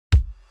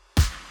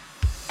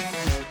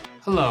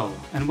Hello,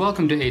 and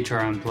welcome to HR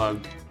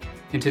Unplugged.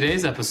 In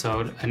today's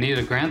episode,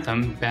 Anita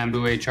Grantham,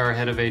 Bamboo HR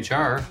Head of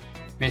HR,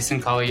 Mason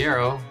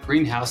Caliero,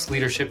 Greenhouse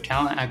Leadership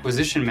Talent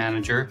Acquisition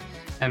Manager,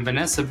 and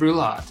Vanessa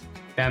Brulat,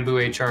 Bamboo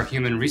HR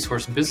Human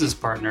Resource Business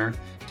Partner,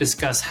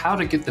 discuss how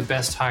to get the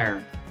best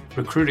hire,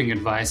 recruiting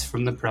advice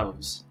from the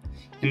pros.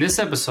 In this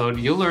episode,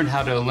 you'll learn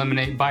how to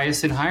eliminate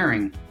bias in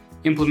hiring,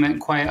 implement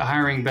quiet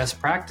hiring best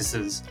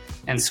practices,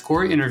 and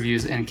score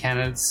interviews and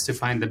candidates to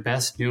find the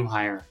best new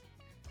hire.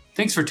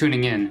 Thanks for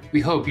tuning in.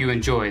 We hope you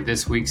enjoy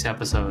this week's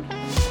episode.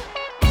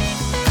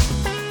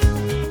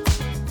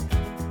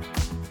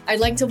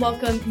 I'd like to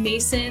welcome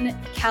Mason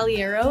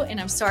Caliero, and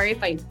I'm sorry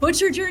if I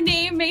butchered your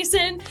name,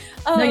 Mason.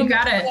 No, you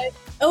got it.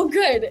 Oh,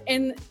 good.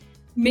 And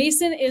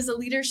Mason is a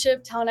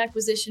leadership talent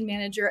acquisition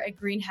manager at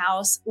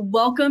Greenhouse.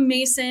 Welcome,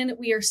 Mason.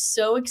 We are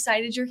so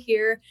excited you're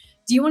here.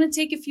 Do you want to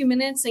take a few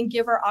minutes and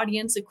give our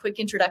audience a quick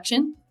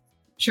introduction?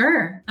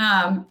 Sure.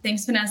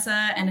 Thanks,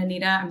 Vanessa and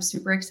Anita. I'm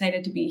super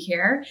excited to be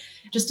here.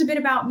 Just a bit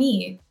about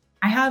me.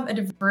 I have a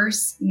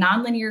diverse,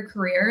 nonlinear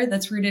career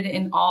that's rooted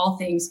in all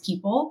things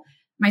people.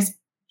 My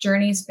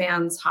journey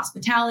spans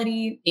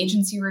hospitality,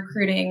 agency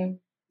recruiting,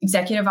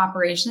 executive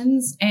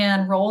operations,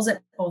 and roles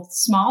at both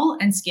small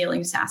and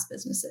scaling SaaS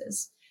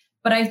businesses.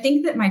 But I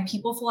think that my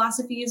people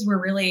philosophies were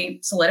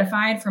really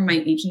solidified from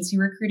my agency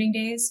recruiting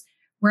days,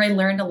 where I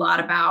learned a lot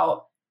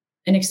about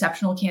an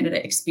exceptional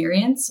candidate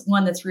experience,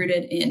 one that's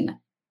rooted in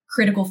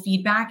critical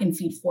feedback and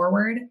feed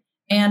forward,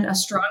 and a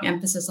strong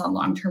emphasis on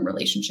long-term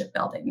relationship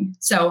building.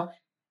 So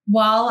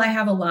while I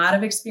have a lot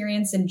of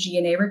experience in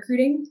G&A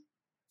recruiting,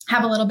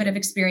 have a little bit of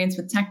experience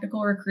with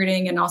technical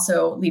recruiting and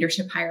also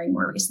leadership hiring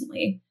more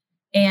recently.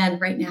 And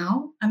right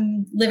now,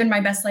 I'm living my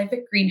best life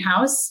at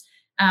Greenhouse,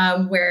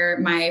 where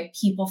my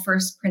people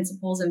first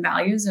principles and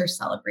values are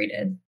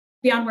celebrated.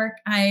 Beyond work,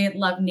 I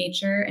love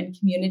nature and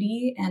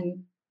community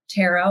and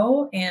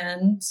tarot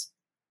and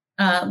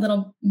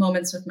little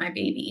moments with my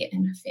baby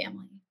and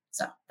family.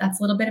 So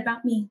that's a little bit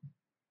about me.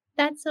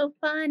 That's so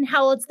fun.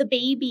 How old's the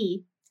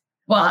baby?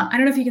 Well, I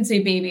don't know if you can say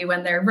baby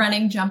when they're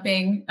running,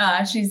 jumping.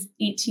 She's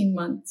 18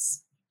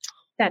 months.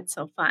 That's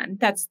so fun.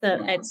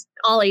 It's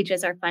all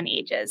ages are fun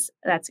ages.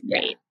 That's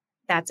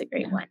a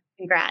great one.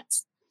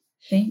 Congrats.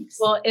 Thanks.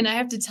 Well, and I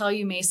have to tell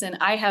you, Mason,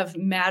 I have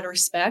mad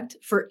respect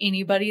for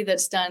anybody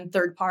that's done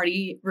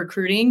third-party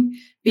recruiting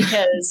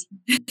because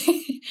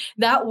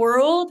that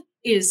world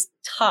is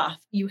tough.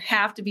 You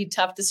have to be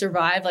tough to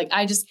survive.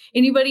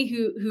 Anybody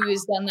who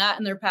has done that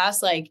in their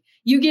past,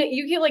 you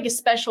get like a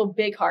special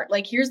big heart.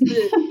 Like here's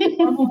the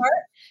normal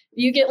heart.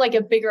 You get like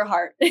a bigger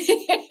heart.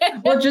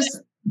 Well,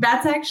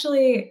 that's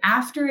actually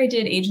after I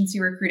did agency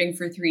recruiting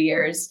for 3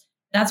 years.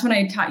 That's when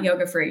I taught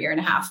yoga for 1.5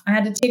 years. I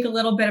had to take a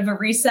little bit of a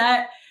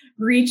reset,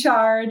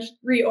 recharge,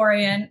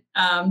 reorient.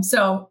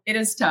 So it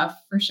is tough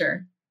for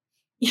sure.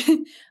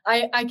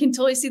 I can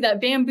totally see that.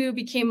 Bamboo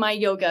became my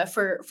yoga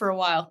for a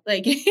while.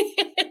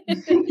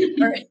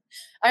 Right.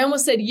 I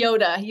almost said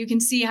Yoda. You can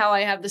see how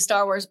I have the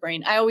Star Wars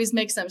brain. I always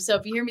mix them. So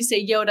if you hear me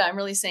say Yoda, I'm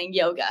really saying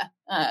yoga.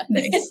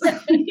 Nice.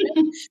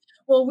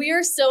 Well, we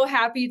are so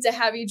happy to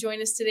have you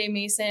join us today,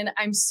 Mason.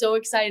 I'm so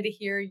excited to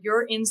hear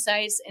your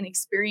insights and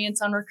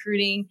experience on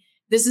recruiting.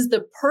 This is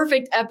the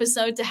perfect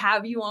episode to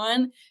have you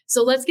on.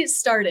 So let's get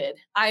started.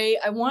 I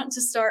want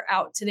to start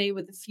out today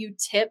with a few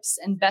tips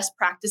and best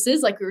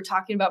practices, like we were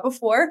talking about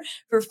before,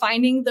 for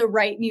finding the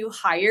right new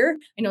hire.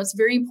 I know it's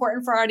very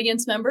important for our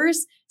audience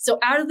members. So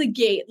out of the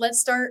gate, let's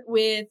start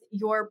with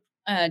your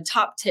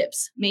top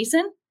tips.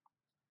 Mason?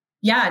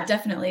 Yeah,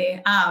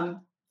 definitely. I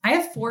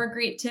have 4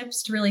 great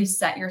tips to really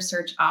set your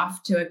search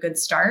off to a good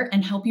start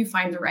and help you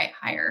find the right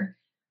hire.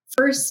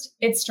 First,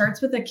 it starts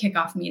with a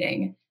kickoff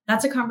meeting.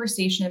 That's a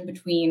conversation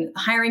between the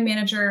hiring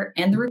manager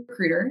and the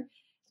recruiter,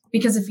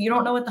 because if you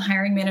don't know what the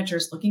hiring manager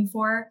is looking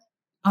for,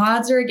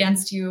 odds are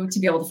against you to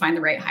be able to find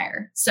the right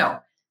hire. So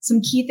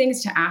some key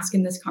things to ask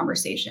in this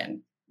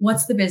conversation.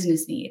 What's the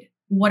business need?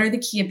 What are the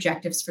key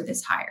objectives for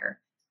this hire?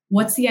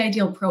 What's the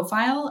ideal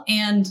profile?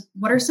 And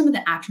what are some of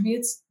the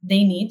attributes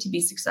they need to be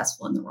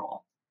successful in the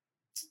role?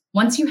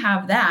 Once you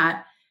have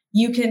that,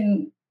 you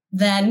can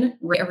then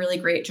write a really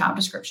great job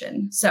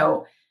description.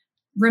 So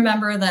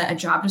remember that a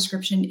job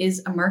description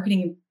is a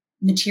marketing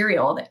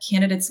material that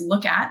candidates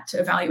look at to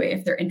evaluate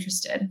if they're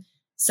interested.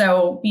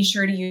 So be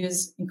sure to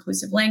use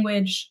inclusive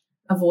language,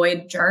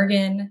 avoid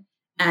jargon.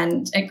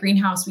 And at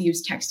Greenhouse, we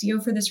use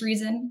Textio for this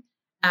reason.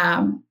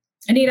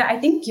 Anita, I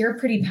think you're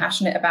pretty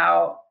passionate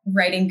about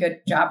writing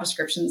good job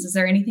descriptions. Is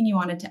there anything you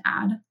wanted to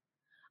add?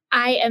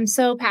 I am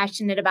so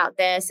passionate about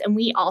this, and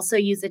we also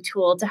use a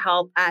tool to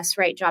help us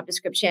write job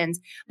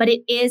descriptions, but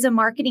it is a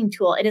marketing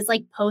tool. It is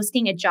like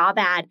posting a job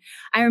ad.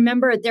 I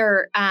remember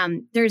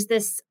there's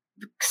this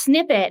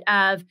snippet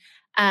of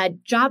a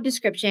job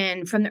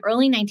description from the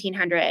early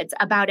 1900s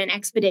about an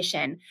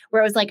expedition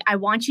where it was like, I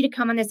want you to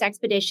come on this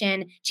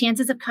expedition.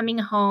 Chances of coming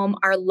home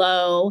are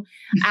low.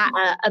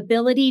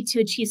 Ability to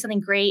achieve something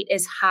great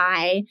is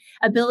high.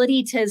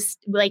 Ability to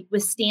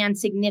withstand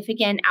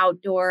significant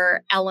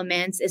outdoor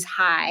elements is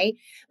high.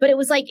 But it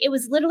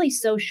was literally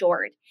so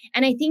short.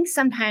 And I think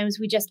sometimes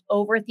we just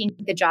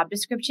overthink the job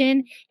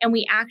description and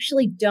we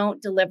actually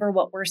don't deliver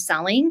what we're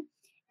selling.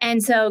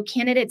 And so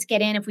candidates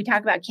get in, if we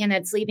talk about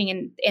candidates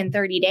leaving in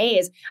 30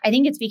 days, I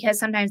think it's because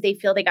sometimes they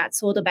feel they got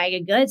sold a bag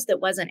of goods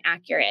that wasn't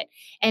accurate.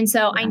 And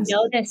so I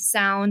know this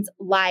sounds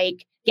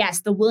like,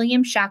 yes, the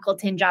William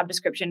Shackleton job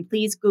description,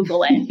 please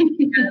Google it.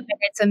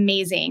 It's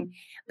amazing.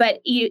 But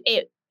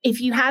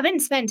if you haven't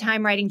spent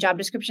time writing job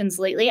descriptions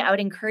lately, I would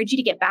encourage you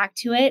to get back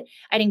to it.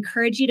 I'd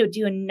encourage you to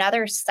do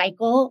another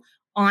cycle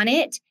on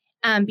it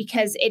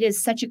because it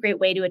is such a great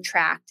way to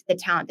attract the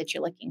talent that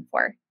you're looking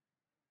for.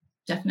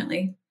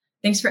 Definitely.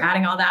 Thanks for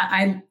adding all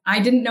that. I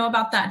didn't know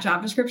about that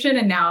job description,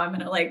 and now I'm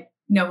going to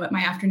know what my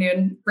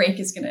afternoon break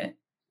is going to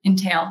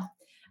entail.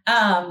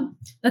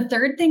 The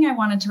third thing I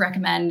wanted to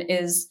recommend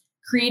is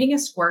creating a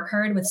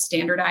scorecard with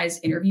standardized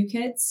interview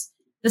kits.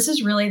 This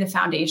is really the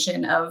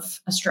foundation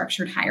of a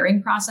structured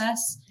hiring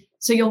process.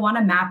 So you'll want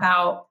to map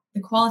out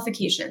the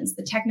qualifications,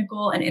 the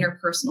technical and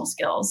interpersonal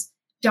skills,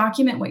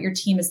 document what your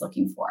team is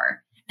looking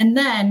for, and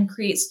then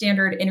create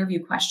standard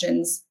interview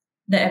questions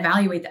that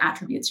evaluate the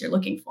attributes you're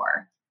looking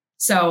for.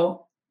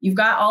 So you've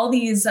got all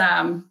these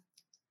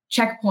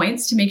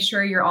checkpoints to make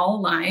sure you're all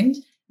aligned.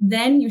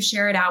 Then you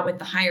share it out with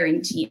the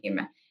hiring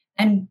team.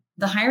 And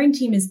the hiring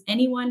team is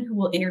anyone who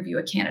will interview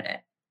a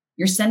candidate.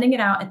 You're sending it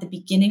out at the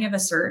beginning of a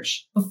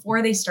search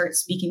before they start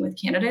speaking with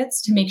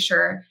candidates to make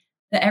sure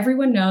that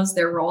everyone knows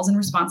their roles and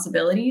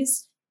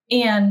responsibilities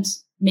and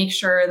make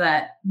sure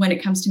that when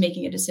it comes to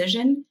making a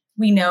decision,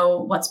 we know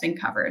what's been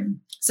covered.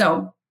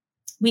 So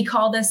we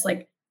call this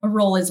like a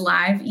role is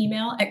live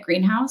email at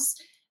Greenhouse.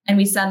 And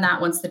we send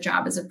that once the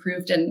job is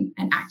approved and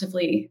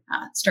actively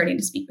starting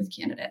to speak with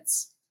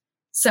candidates.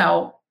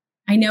 So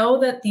I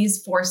know that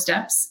these 4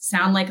 steps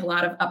sound like a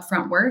lot of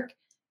upfront work,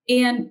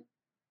 and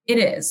it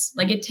is.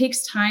 It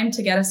takes time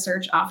to get a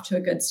search off to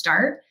a good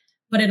start,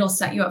 but it'll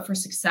set you up for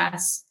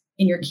success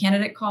in your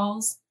candidate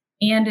calls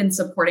and in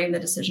supporting the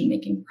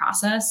decision-making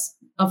process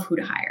of who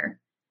to hire.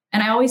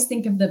 And I always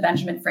think of the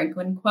Benjamin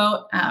Franklin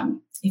quote,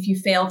 if you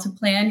fail to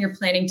plan, you're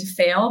planning to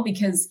fail,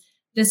 because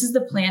this is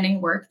the planning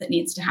work that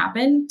needs to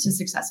happen to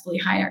successfully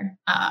hire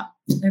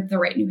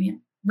the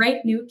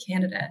right new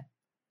candidate.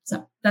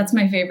 So that's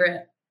my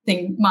favorite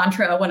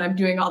mantra when I'm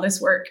doing all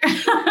this work.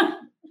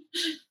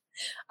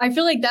 I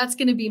feel like that's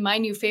going to be my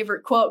new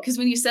favorite quote, because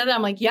when you said that,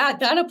 I'm like, yeah,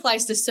 that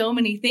applies to so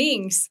many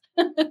things.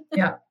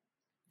 Yeah.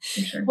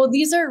 For sure. Well,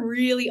 these are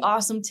really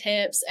awesome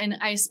tips. And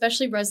I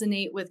especially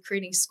resonate with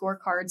creating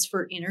scorecards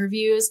for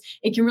interviews.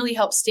 It can really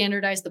help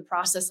standardize the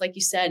process, like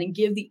you said, and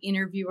give the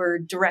interviewer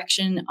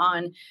direction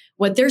on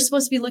what they're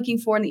supposed to be looking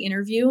for in the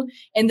interview.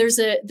 And there's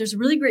a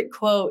really great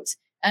quote.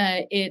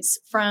 It's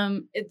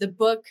from the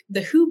book,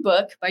 The Who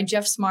Book by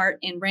Jeff Smart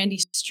and Randy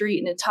Street.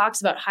 And it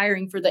talks about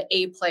hiring for the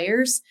A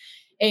players.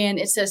 And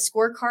it says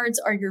scorecards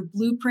are your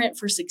blueprint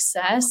for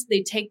success.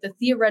 They take the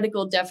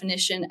theoretical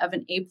definition of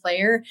an A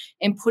player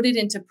and put it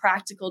into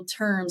practical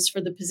terms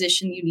for the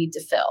position you need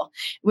to fill,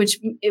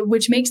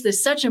 which makes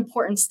this such an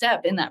important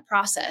step in that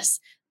process.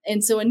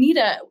 And so,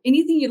 Anita,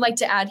 anything you'd like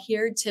to add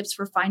here, tips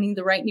for finding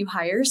the right new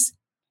hires?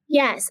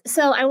 Yes.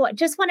 So I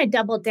just want to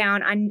double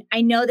down on,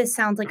 I know this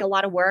sounds like a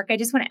lot of work. I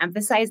just want to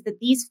emphasize that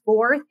these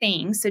 4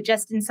 things, so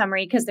just in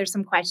summary, because there's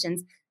some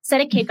questions,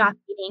 set a kickoff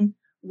meeting,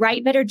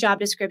 write better job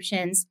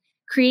descriptions,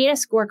 create a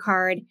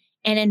scorecard,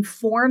 and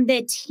inform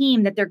the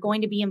team that they're going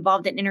to be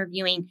involved in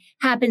interviewing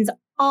happens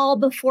all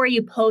before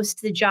you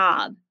post the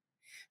job.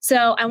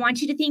 So I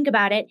want you to think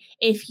about it.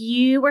 If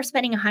you were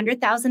spending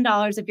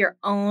 $100,000 of your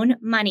own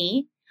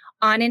money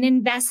on an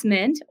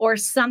investment or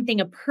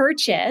something, a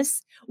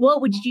purchase, what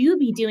would you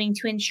be doing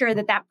to ensure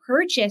that that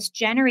purchase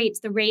generates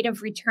the rate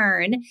of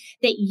return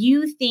that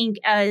you think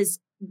is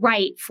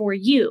right for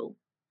you?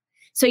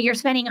 So you're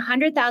spending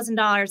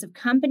 $100,000 of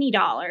company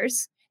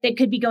dollars that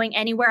could be going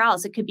anywhere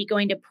else. It could be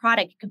going to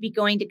product. It could be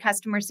going to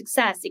customer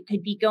success. It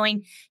could be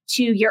going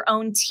to your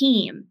own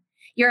team.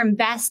 You're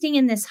investing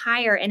in this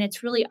hire, and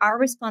it's really our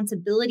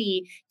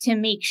responsibility to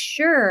make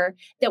sure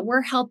that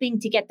we're helping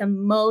to get the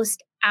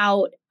most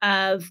out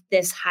of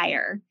this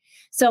hire.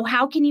 So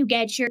how can you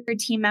get your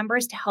team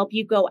members to help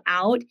you go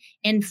out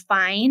and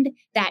find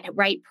that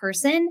right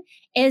person?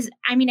 I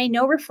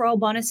know referral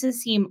bonuses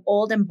seem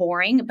old and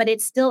boring, but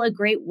it's still a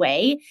great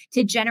way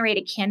to generate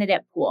a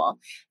candidate pool.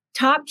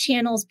 Top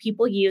channels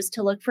people use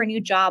to look for a new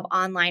job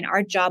online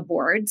are job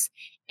boards.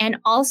 And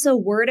also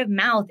word of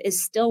mouth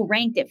is still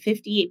ranked at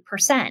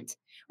 58%,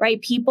 right?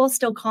 People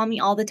still call me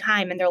all the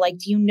time and they're like,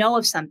 do you know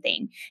of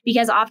something?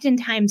 Because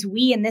oftentimes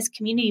we in this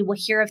community will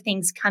hear of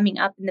things coming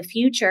up in the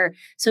future.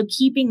 So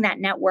keeping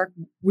that network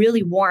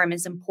really warm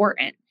is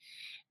important.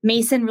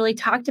 Mason really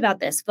talked about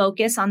this.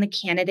 Focus on the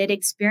candidate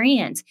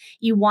experience.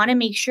 You want to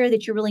make sure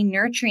that you're really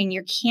nurturing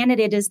your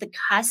candidate as the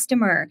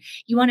customer.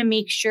 You want to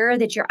make sure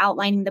that you're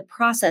outlining the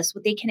process,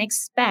 what they can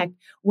expect,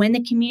 when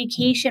the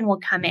communication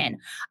will come in.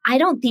 I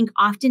don't think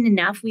often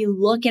enough we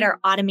look at our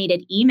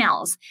automated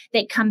emails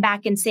that come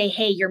back and say,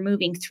 hey, you're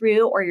moving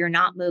through or you're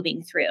not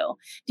moving through.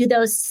 Do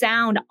those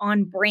sound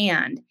on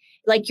brand?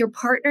 Like your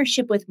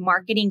partnership with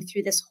marketing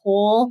through this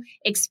whole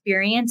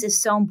experience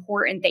is so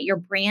important that your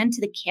brand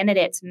to the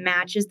candidates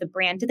matches the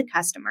brand to the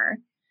customer.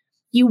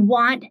 You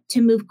want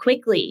to move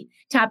quickly.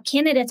 Top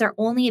candidates are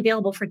only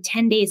available for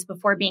 10 days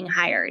before being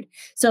hired.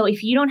 So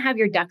if you don't have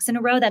your ducks in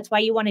a row, that's why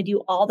you want to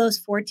do all those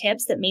 4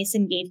 tips that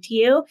Mason gave to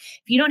you.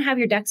 If you don't have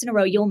your ducks in a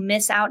row, you'll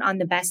miss out on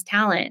the best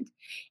talent.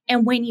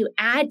 And when you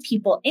add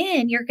people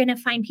in, you're going to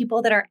find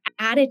people that are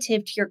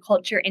additive to your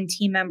culture and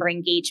team member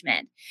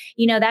engagement.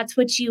 That's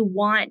what you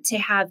want to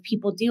have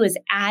people do is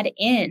add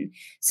in.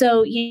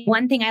 So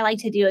one thing I like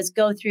to do is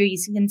go through, you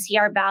can see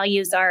our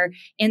values are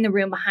in the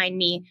room behind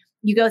me.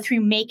 You go through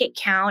Make It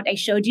Count. I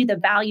showed you the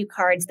value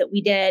cards that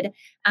we did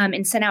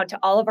and sent out to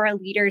all of our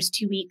leaders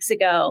 2 weeks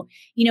ago.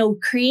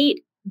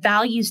 Create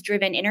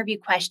values-driven interview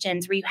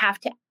questions where you have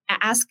to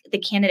ask the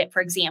candidate,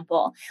 for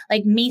example,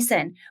 like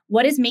Mason,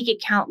 what does Make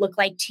It Count look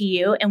like to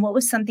you? And what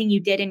was something you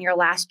did in your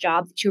last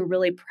job that you were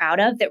really proud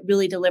of that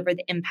really delivered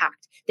the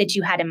impact that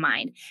you had in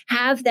mind?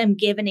 Have them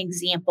give an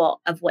example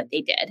of what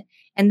they did.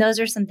 And those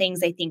are some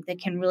things I think that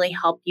can really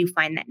help you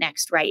find that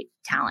next right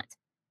talent.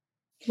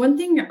 One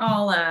thing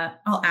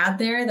I'll add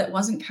there that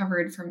wasn't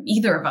covered from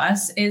either of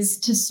us is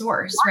to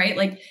source, right?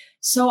 Like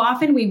so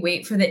often we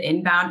wait for the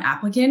inbound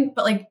applicant,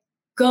 but like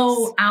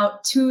go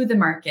out to the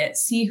market,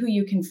 see who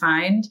you can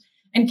find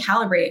and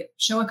calibrate,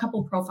 show a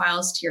couple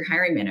profiles to your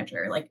hiring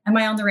manager. Like, am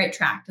I on the right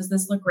track? Does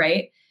this look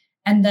right?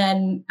 And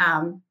then,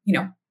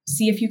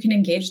 see if you can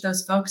engage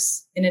those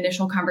folks in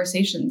initial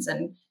conversations.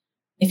 And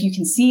if you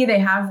can see they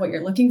have what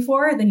you're looking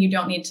for, then you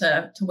don't need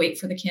to wait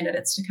for the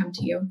candidates to come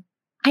to you.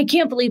 I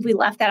can't believe we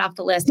left that off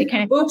the list. It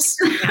kind of, oops.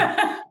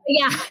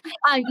 Yeah.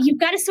 You've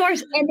got to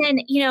source. And then,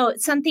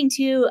 something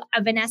too,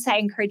 Vanessa, I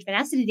encourage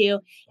Vanessa to do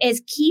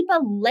is keep a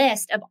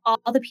list of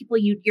all the people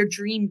your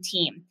dream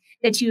team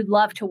that you'd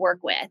love to work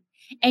with.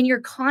 And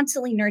you're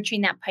constantly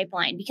nurturing that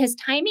pipeline because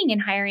timing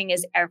and hiring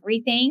is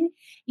everything,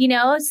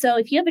 So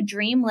if you have a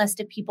dream list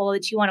of people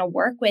that you want to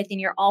work with and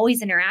you're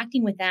always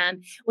interacting with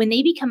them, when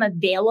they become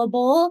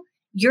available,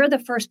 you're the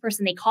first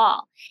person they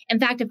call. In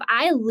fact, if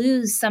I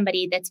lose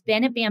somebody that's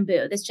been at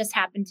Bamboo, this just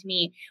happened to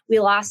me. We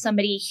lost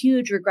somebody,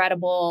 huge,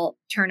 regrettable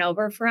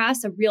turnover for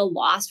us, a real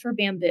loss for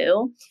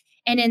Bamboo.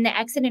 And in the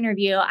exit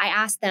interview, I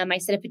asked them, I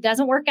said, if it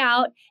doesn't work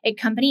out at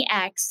company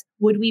X,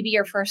 would we be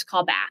your first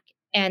call back?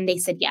 And they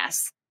said,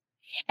 yes.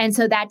 And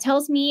so that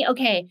tells me,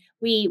 okay,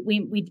 we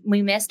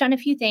missed on a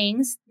few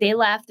things. They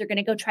left. They're going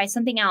to go try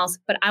something else,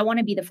 but I want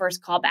to be the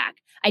first call back.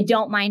 I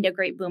don't mind a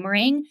great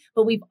boomerang,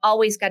 but we've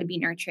always got to be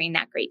nurturing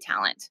that great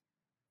talent.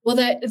 Well,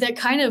 that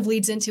kind of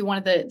leads into one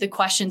of the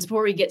questions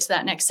before we get to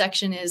that next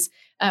section is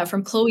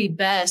from Chloe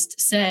Best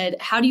said,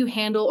 how do you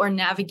handle or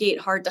navigate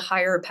hard to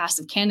hire or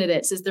passive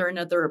candidates? Is there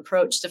another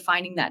approach to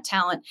finding that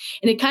talent?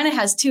 And it kind of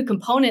has 2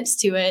 components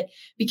to it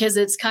because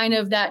it's kind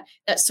of that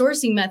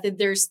sourcing method.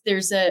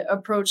 There's a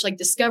approach like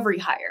discovery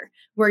hire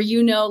where,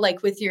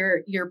 like with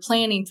your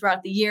planning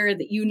throughout the year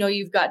that,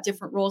 you've got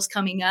different roles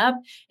coming up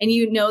and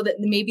that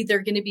maybe they're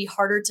going to be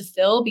harder to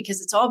fill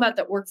because it's all about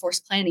that workforce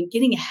planning,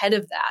 getting ahead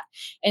of that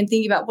and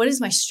thinking about what is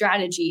my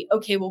strategy?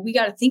 Okay, well, we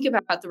got to think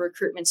about the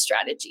recruitment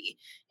strategy.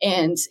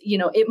 And,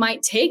 it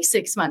might take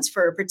 6 months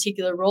for a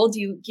particular role. Do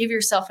you give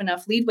yourself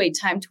enough leadway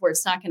time to where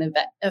it's not going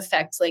to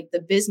affect like the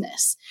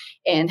business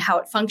and how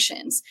it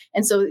functions?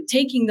 And so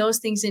taking those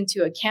things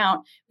into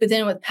account, but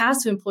then with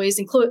passive employees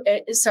and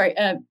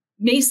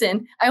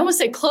Mason, I almost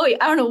said Chloe.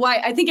 I don't know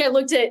why. I think I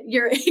looked at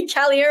your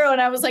Caliero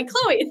and I was like,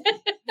 Chloe.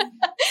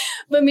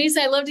 But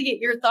Mason, I'd love to get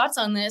your thoughts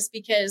on this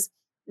because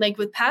like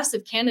with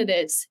passive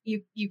candidates,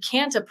 you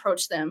can't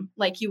approach them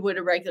like you would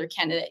a regular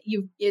candidate.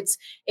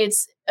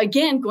 It's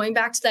again, going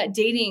back to that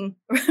dating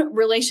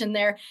relation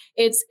there.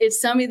 It's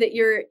somebody that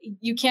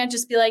you can't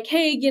just be like,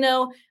 hey,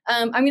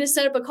 I'm going to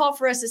set up a call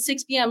for us at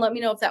 6 p.m. Let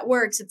me know if that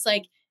works. It's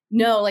like,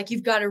 no, like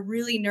you've got to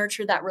really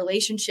nurture that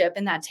relationship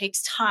and that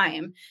takes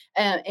time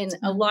and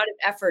a lot of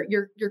effort.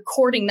 You're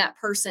courting that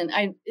person.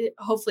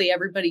 Hopefully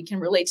everybody can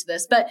relate to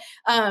this, but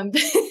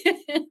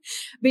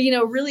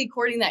really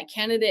courting that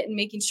candidate and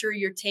making sure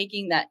you're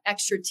taking that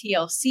extra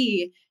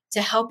TLC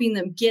to helping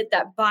them get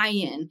that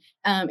buy-in.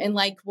 And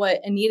like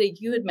what Anita,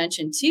 you had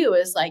mentioned too,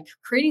 is like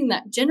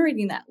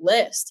generating that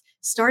list,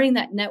 starting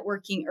that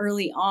networking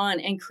early on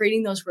and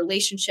creating those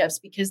relationships,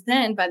 because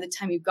then by the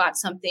time you've got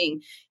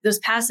something, those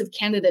passive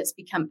candidates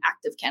become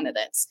active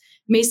candidates.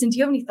 Mason, do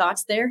you have any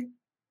thoughts there?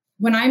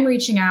 When I'm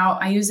reaching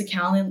out, I use a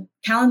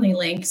Calendly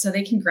link so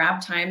they can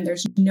grab time.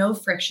 There's no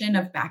friction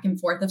of back and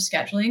forth of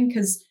scheduling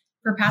because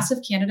for passive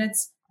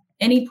candidates,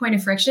 any point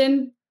of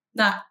friction,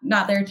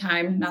 not their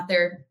time, not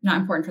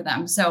important for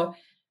them. So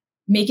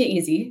make it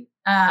easy.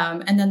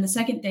 And then the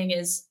second thing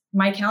is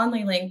my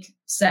Calendly link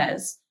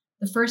says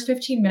the first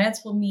 15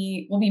 minutes will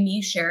be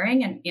me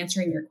sharing and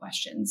answering your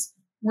questions.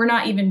 We're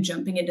not even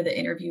jumping into the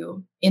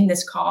interview in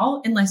this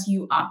call unless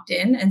you opt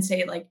in and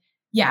say like,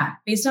 yeah,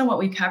 based on what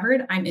we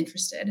covered, I'm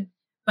interested.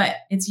 But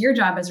it's your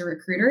job as a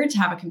recruiter to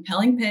have a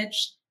compelling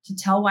pitch, to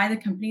tell why the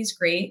company is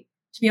great,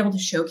 to be able to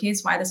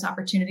showcase why this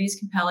opportunity is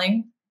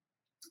compelling.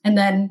 And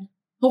then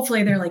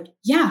hopefully they're like,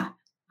 yeah,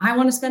 I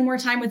want to spend more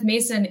time with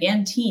Mason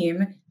and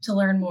team to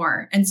learn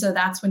more. And so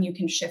that's when you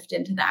can shift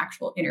into the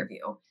actual interview.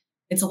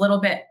 It's a little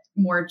bit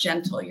more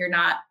gentle. You're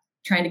not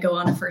trying to go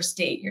on a first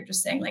date. You're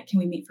just saying like, can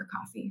we meet for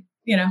coffee?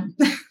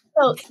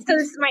 So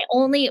this is my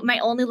only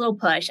little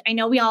push. I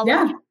know we all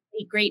love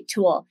a great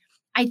tool.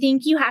 I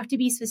think you have to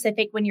be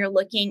specific when you're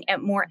looking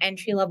at more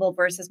entry level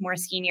versus more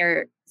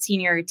senior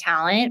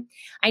talent.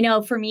 I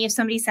know for me, if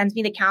somebody sends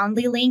me the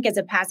Calendly link as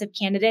a passive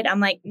candidate, I'm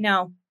like,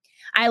 no.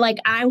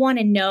 I want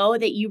to know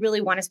that you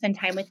really want to spend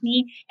time with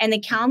me. And the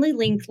Calendly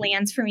link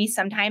lands for me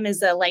sometimes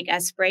as a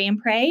spray and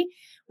pray,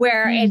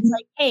 where it's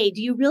like, hey,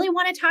 do you really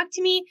want to talk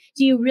to me?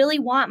 Do you really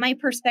want my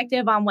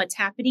perspective on what's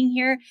happening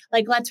here?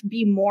 Like, let's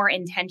be more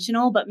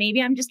intentional, but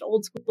maybe I'm just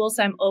old school,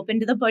 so I'm open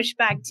to the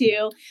pushback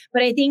too.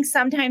 But I think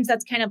sometimes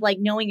that's kind of like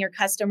knowing your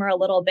customer a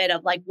little bit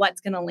of like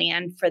what's going to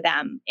land for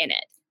them in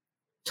it.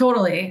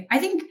 Totally. I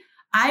think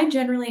I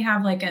generally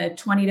have like a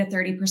 20 to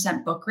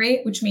 30% book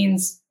rate, which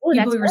means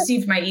people who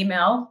received my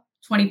email,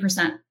 20 to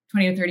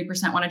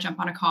 30% want to jump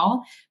on a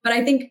call. But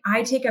I think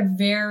I take a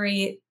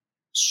very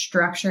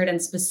structured and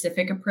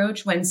specific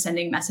approach when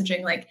sending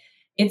messaging. Like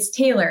it's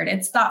tailored,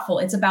 it's thoughtful,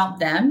 it's about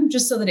them,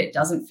 just so that it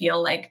doesn't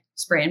feel like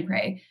spray and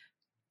pray.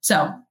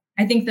 So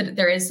I think that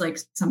there is like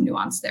some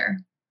nuance there.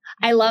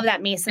 I love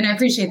that, Mason. And I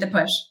appreciate the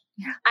push.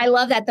 I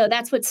love that though.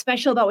 That's what's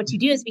special about what you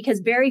do is because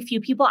very few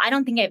people, I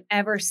don't think I've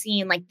ever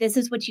seen like, this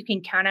is what you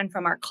can count on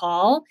from our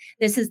call.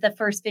 This is the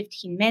first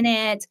 15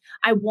 minutes.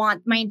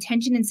 My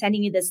intention in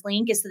sending you this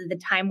link is so that the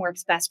time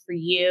works best for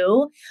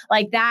you.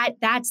 Like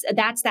that's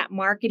that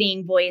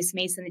marketing voice,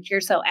 Mason, that you're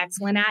so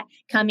excellent at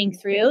coming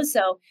through.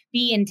 So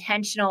be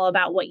intentional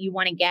about what you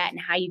want to get and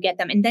how you get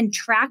them, and then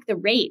track the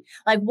rate.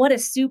 Like what a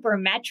super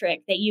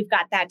metric that you've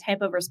got that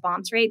type of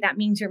response rate. That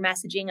means your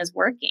messaging is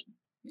working.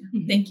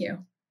 Thank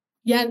you.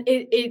 Yeah,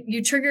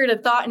 you triggered a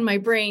thought in my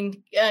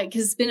brain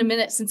because it's been a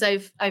minute since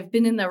I've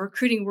been in the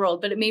recruiting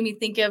world, but it made me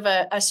think of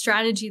a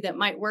strategy that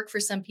might work for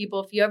some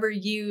people. If you ever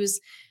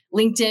use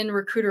LinkedIn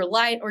Recruiter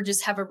Lite or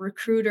just have a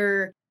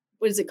recruiter,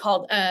 what is it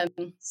called?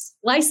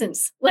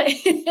 License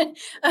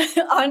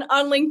on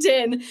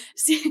LinkedIn.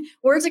 See,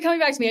 words are coming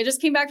back to me. I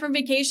just came back from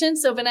vacation,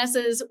 so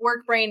Vanessa's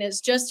work brain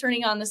is just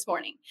turning on this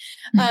morning.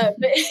 But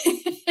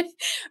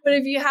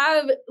if you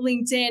have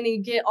LinkedIn and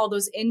you get all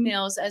those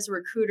in-mails as a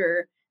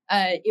recruiter,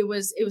 it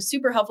was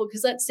super helpful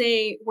because let's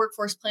say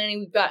workforce planning,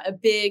 we've got a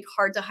big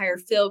hard to hire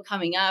fill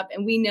coming up,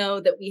 and we know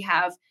that we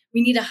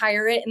need to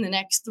hire it in the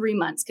next 3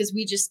 months because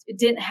we just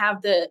didn't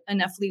have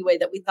enough leeway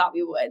that we thought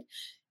we would.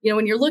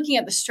 When you're looking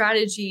at the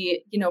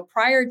strategy,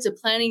 prior to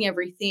planning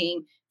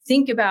everything,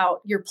 think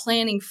about your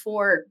planning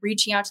for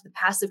reaching out to the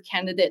passive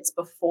candidates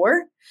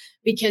before,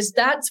 because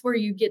that's where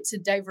you get to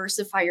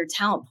diversify your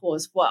talent pool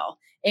as well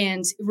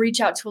and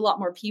reach out to a lot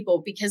more people.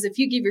 Because if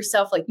you give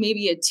yourself like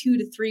maybe a 2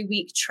 to 3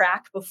 week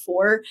track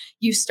before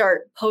you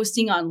start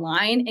posting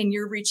online and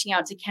you're reaching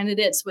out to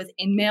candidates with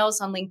in-mails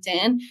on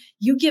LinkedIn,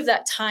 you give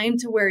that time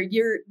to where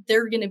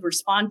they're going to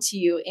respond to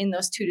you in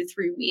those 2 to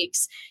 3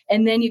 weeks.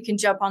 And then you can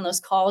jump on those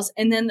calls,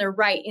 and then they're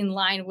right in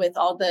line with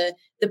all the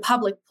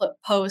public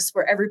posts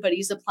where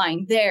everybody's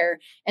applying there.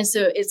 And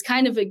so it's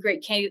kind of a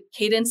great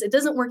cadence. It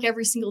doesn't work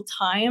every single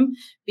time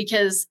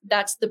because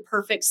that's the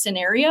perfect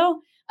scenario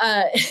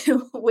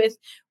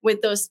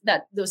with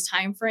those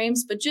time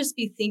frames, but just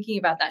be thinking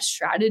about that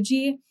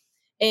strategy.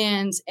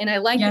 And I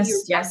like that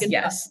you were talking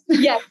about.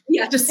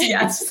 Just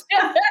yes.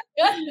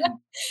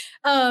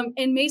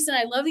 And Mason,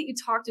 I love that you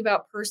talked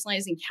about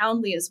personalizing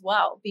Calendly as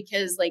well,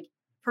 because like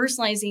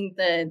personalizing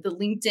the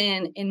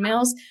LinkedIn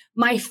in-mails,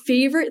 my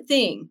favorite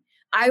thing,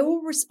 I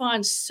will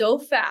respond so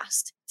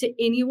fast to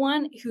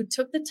anyone who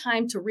took the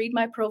time to read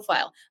my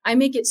profile. I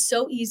make it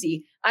so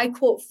easy. I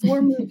quote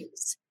 4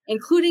 movies,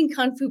 including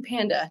Kung Fu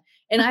Panda.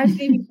 And I've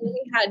maybe only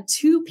had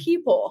 2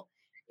 people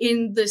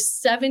in the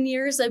 7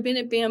 years I've been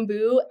at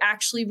Bamboo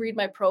actually read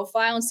my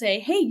profile and say,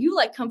 hey, you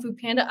like Kung Fu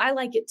Panda. I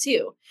like it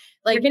too.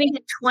 Like, you're going to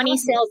get 20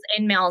 sales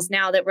in-mails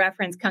now that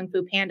reference Kung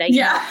Fu Panda.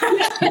 Yeah.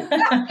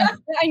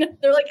 I know.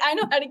 They're like, I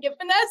know how to get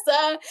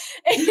Vanessa.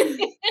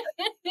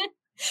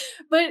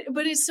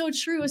 But it's so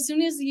true. As soon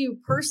as you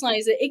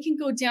personalize it, it can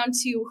go down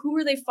to who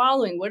are they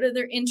following? What are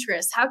their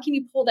interests? How can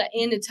you pull that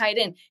in and tie it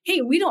in?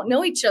 Hey, we don't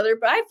know each other,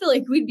 but I feel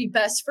like we'd be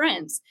best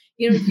friends.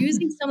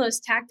 Using some of those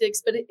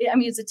tactics, but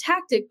it's a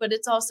tactic, but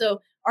it's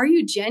also, are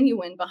you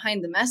genuine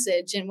behind the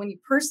message? And when you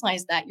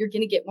personalize that, you're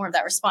going to get more of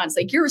that response.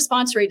 Like your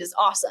response rate is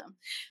awesome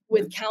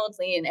with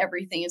Calendly and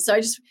everything. And so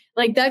I just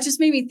like, that just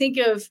made me think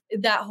of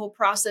that whole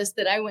process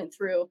that I went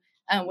through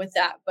with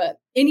that. But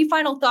any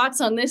final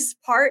thoughts on this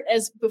part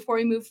before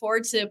we move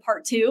forward to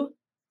part 2?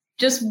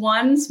 Just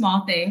one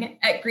small thing.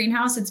 At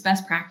Greenhouse, it's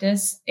best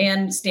practice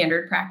and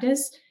standard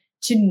practice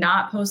to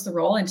not post the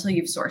role until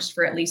you've sourced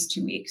for at least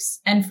 2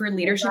 weeks. And for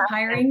leadership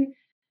hiring,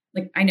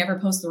 like I never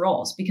post the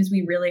roles because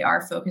we really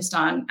are focused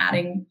on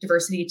adding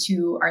diversity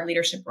to our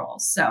leadership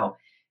roles. So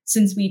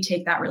since we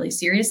take that really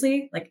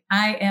seriously, like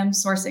I am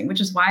sourcing,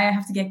 which is why I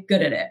have to get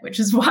good at it,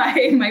 which is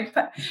why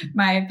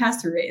my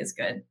pass-through rate is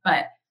good.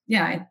 But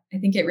yeah, I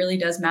think it really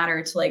does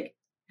matter to like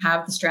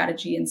have the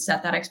strategy and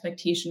set that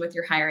expectation with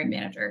your hiring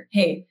manager.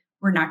 Hey,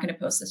 we're not going to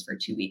post this for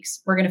 2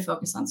 weeks. We're going to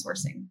focus on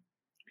sourcing.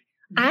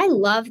 I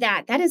love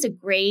that. That is a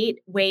great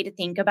way to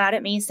think about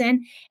it,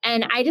 Mason.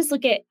 And I just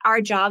look at our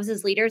jobs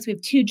as leaders. We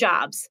have 2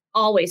 jobs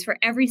always for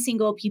every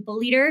single people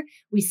leader.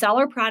 We sell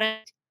our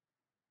product,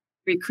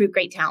 recruit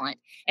great talent.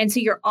 And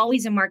so you're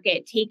always in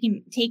market,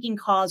 taking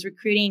calls,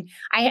 recruiting.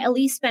 I at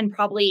least spend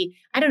probably,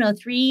 I don't know,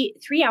 three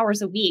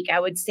hours a week, I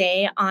would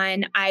say,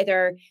 on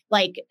either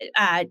like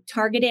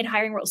targeted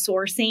hiring role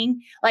sourcing,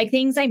 like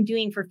things I'm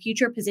doing for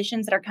future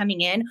positions that are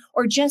coming in,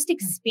 or just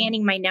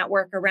expanding my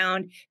network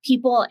around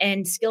people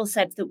and skill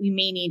sets that we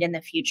may need in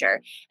the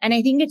future. And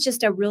I think it's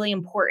just a really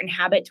important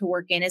habit to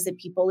work in as a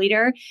people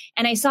leader.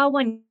 And I saw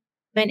one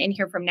in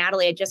here from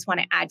Natalie, I just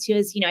want to add to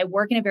is, I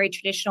work in a very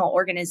traditional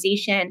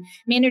organization.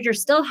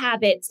 Managers still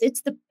have it.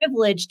 It's the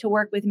privilege to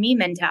work with me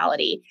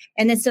mentality.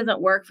 And this doesn't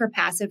work for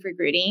passive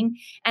recruiting.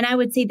 And I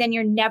would say then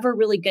you're never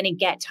really going to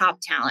get top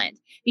talent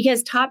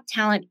because top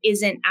talent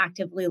isn't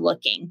actively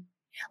looking.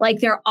 Like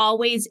they're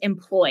always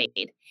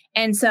employed.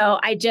 And so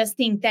I just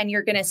think then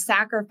you're going to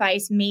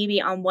sacrifice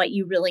maybe on what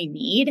you really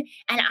need.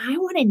 And I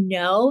want to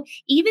know,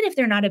 even if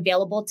they're not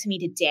available to me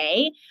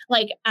today,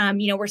 like,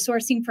 we're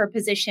sourcing for a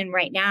position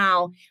right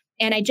now.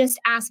 And I just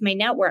asked my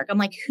network, I'm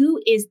like,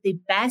 who is the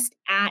best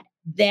at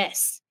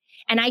this?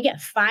 And I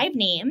get 5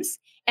 names.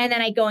 And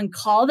then I go and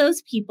call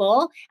those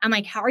people. I'm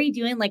like, how are you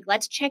doing? Like,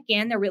 let's check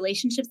in the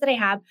relationships that I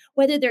have,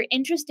 whether they're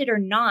interested or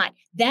not.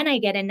 Then I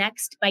get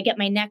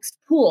my next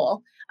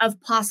pool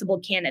of possible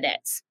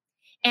candidates.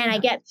 And I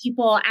get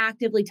people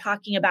actively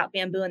talking about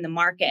Bamboo in the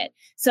market.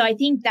 So I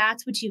think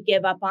that's what you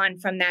give up on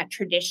from that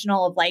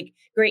traditional of like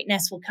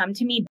greatness will come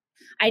to me.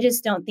 I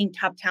just don't think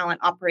top talent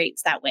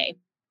operates that way.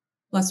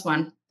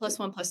 +1.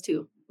 +1,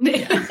 +2.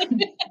 Yeah.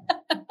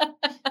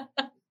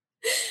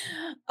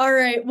 All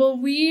right.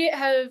 Well, we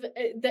have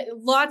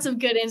lots of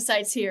good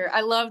insights here.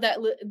 I love that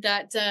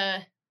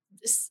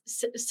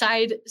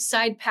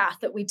side path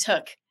that we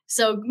took.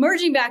 So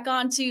merging back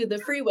onto the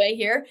freeway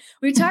here,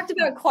 we talked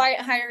about quiet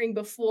hiring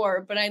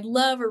before, but I'd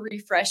love a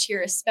refresh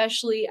here,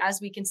 especially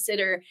as we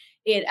consider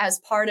it as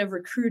part of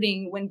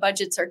recruiting when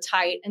budgets are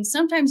tight. And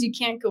sometimes you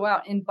can't go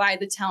out and buy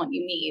the talent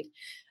you need.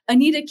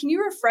 Anita, can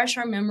you refresh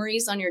our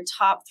memories on your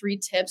top 3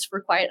 tips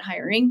for quiet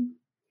hiring?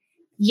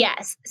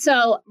 Yes.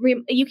 So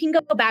you can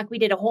go back. We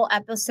did a whole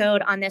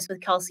episode on this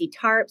with Kelsey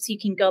Tarp. So you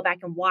can go back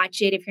and watch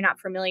it. If you're not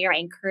familiar, I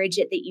encourage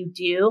it that you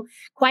do.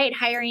 Quiet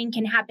hiring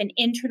can happen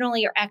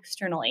internally or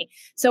externally.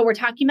 So we're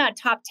talking about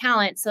top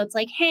talent. So it's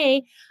like,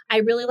 hey, I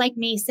really like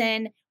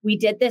Mason. We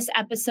did this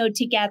episode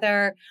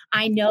together.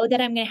 I know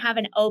that I'm going to have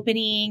an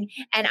opening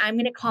and I'm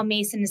going to call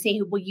Mason and say,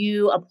 will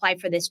you apply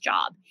for this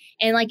job?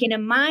 And like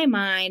in my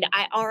mind,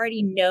 I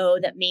already know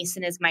that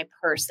Mason is my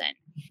person.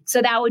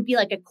 So that would be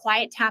like a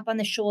quiet tap on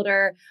the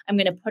shoulder. I'm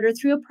going to put her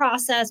through a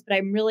process, but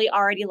I'm really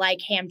already like,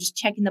 hey, I'm just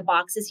checking the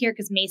boxes here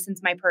because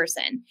Mason's my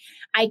person.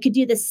 I could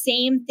do the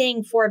same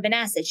thing for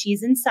Vanessa.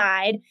 She's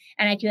inside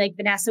and I could be like,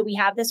 Vanessa, we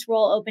have this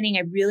role opening.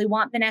 I really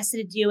want Vanessa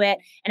to do it.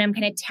 And I'm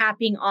kind of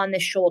tapping on the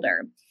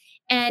shoulder.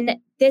 And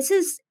this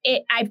is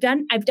it. I've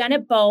done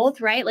it both,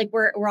 right? Like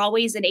we're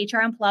always at HR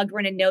Unplugged. We're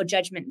in a no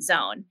judgment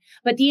zone.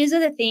 But these are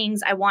the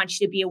things I want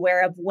you to be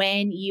aware of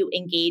when you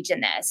engage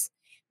in this.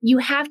 You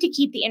have to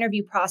keep the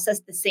interview process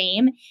the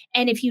same.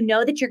 And if you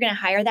know that you're going to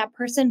hire that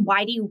person,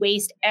 why do you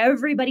waste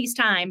everybody's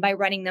time by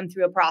running them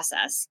through a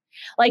process?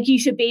 Like you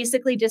should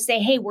basically just say,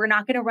 hey, we're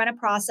not going to run a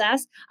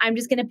process. I'm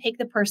just going to pick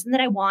the person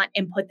that I want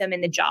and put them in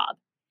the job.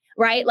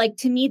 Right? Like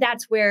to me,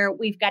 that's where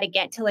we've got to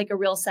get to like a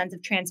real sense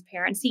of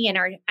transparency. And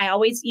I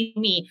always,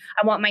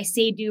 I want my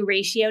say-do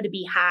ratio to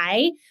be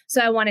high.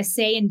 So I want to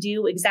say and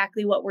do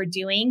exactly what we're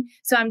doing.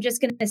 So I'm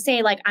just going to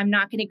say like, I'm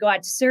not going to go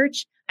out to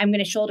search. I'm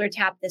going to shoulder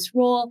tap this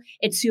role.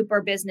 It's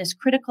super business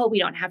critical. We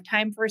don't have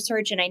time for a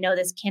search. And I know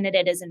this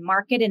candidate is in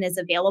market and is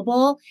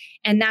available.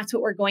 And that's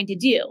what we're going to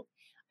do.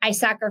 I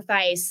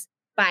sacrifice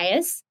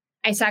bias.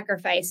 I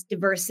sacrifice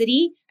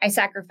diversity. I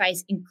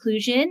sacrifice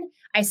inclusion.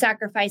 I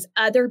sacrifice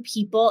other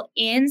people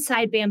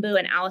inside Bamboo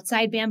and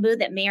outside Bamboo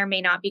that may or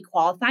may not be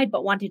qualified,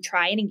 but want to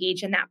try and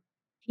engage in that.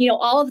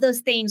 All of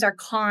those things are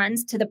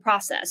cons to the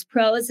process.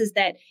 Pros is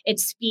that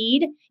it's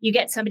speed. You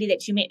get somebody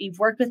that you've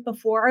worked with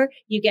before.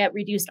 You get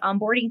reduced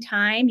onboarding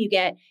time. You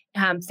get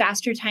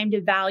faster time to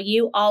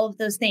value, all of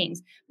those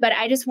things. But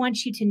I just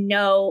want you to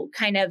know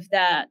kind of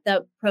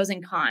the pros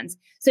and cons.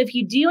 So if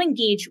you do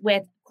engage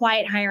with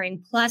quiet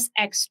hiring plus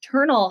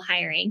external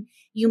hiring,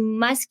 you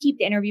must keep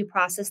the interview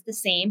process the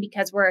same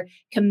because we're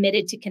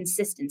committed to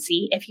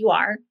consistency. If you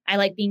are, I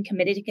like being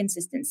committed to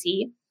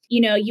consistency.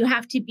 You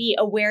have to be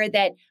aware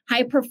that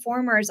high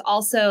performers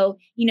also,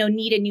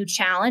 need a new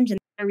challenge. And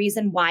the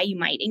reason why you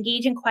might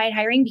engage in quiet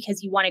hiring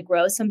because you want to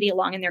grow somebody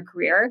along in their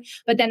career.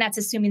 But then that's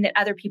assuming that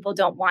other people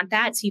don't want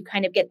that. So you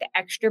kind of get the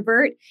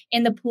extrovert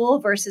in the pool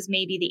versus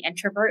maybe the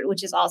introvert,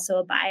 which is also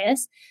a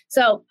bias.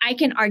 So I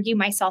can argue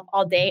myself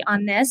all day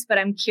on this, but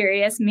I'm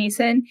curious,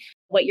 Mason,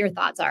 what your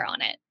thoughts are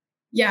on it.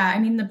 Yeah, I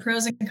mean, the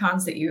pros and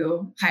cons that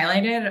you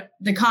highlighted,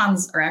 the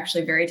cons are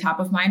actually very top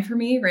of mind for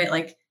me, right?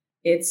 Like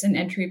it's an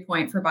entry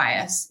point for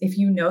bias. If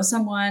you know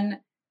someone,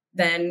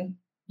 then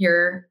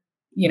you're,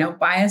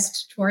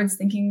 biased towards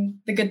thinking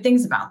the good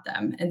things about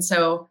them. And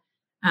so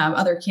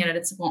other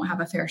candidates won't have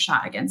a fair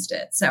shot against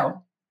it.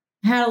 So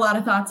I had a lot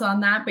of thoughts on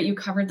that, but you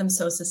covered them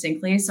so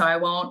succinctly. So I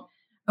won't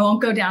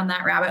go down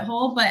that rabbit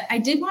hole, but I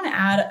did want to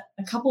add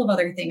a couple of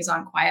other things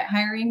on quiet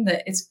hiring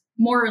that it's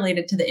more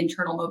related to the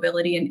internal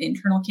mobility and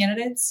internal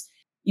candidates.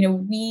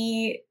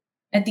 We,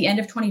 at the end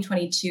of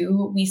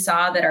 2022, we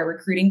saw that our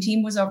recruiting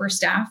team was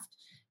overstaffed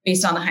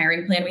based on the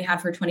hiring plan we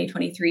had for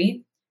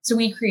 2023. So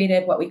we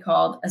created what we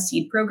called a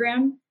seed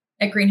program.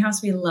 At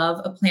Greenhouse, we love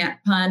a plant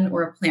pun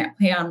or a plant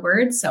play on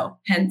words, so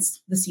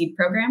hence the seed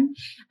program.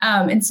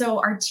 And so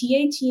our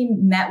TA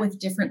team met with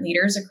different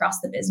leaders across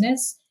the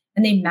business,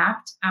 and they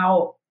mapped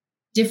out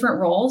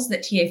different roles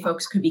that TA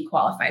folks could be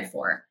qualified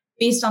for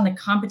based on the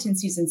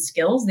competencies and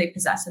skills they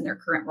possess in their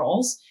current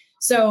roles.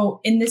 So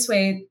in this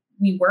way,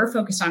 we were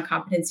focused on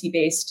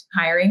competency-based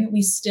hiring.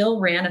 We still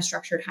ran a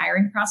structured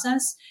hiring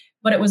process,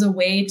 but it was a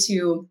way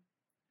to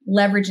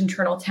leverage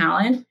internal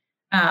talent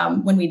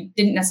when we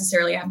didn't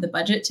necessarily have the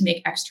budget to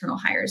make external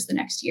hires the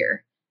next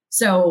year.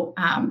 So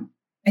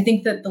I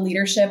think that the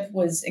leadership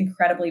was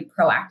incredibly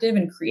proactive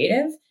and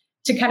creative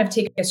to kind of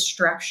take a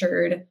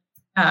structured,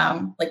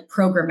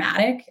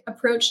 programmatic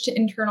approach to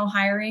internal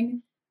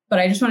hiring. But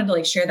I just wanted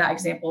to share that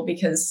example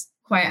because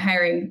quiet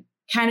hiring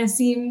kind of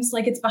seems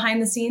like it's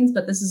behind the scenes,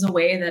 but this is a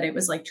way that it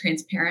was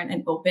transparent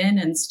and open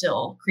and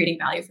still creating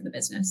value for the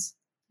business.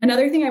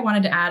 Another thing I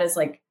wanted to add is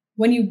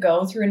when you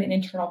go through an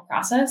internal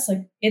process,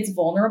 it's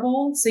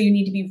vulnerable. So you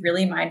need to be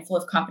really mindful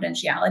of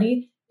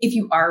confidentiality if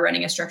you are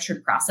running a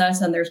structured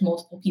process and there's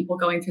multiple people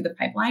going through the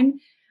pipeline.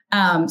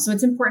 So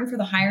it's important for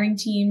the hiring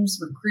teams,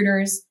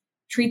 recruiters,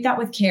 treat that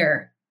with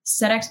care,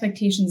 set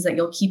expectations that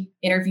you'll keep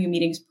interview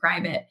meetings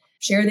private,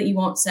 share that you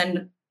won't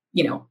send,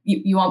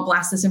 you won't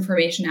blast this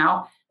information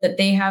out, that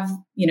they have,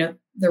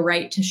 the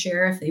right to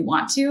share if they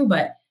want to,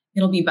 but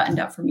it'll be buttoned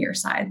up from your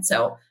side.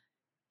 So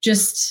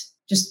just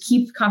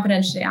keep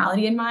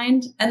confidentiality in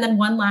mind. And then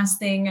one last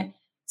thing,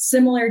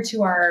 similar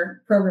to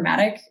our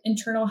programmatic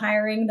internal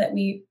hiring that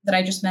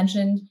I just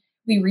mentioned,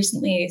 we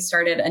recently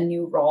started a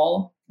new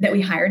role that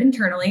we hired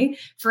internally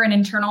for an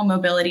internal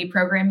mobility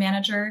program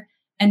manager.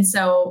 And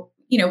so,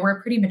 we're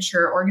a pretty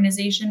mature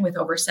organization with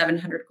over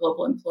 700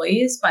 global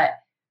employees, but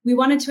we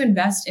wanted to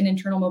invest in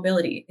internal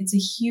mobility. It's a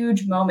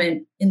huge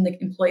moment in the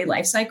employee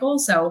life cycle.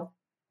 So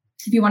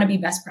if you want to be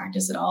best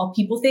practice at all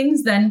people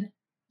things, then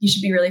you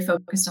should be really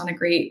focused on a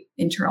great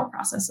internal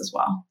process as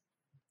well.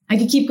 I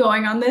could keep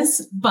going on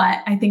this, but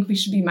I think we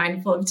should be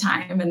mindful of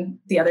time and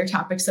the other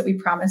topics that we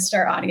promised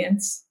our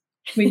audience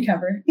we'd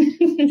cover.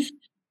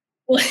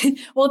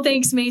 Well,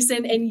 thanks,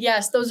 Mason. And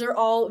yes, those are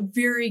all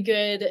very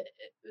good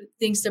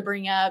things to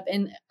bring up.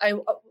 And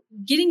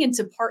getting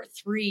into part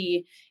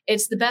 3,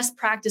 it's the best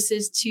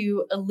practices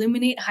to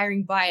eliminate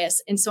hiring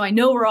bias. And so I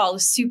know we're all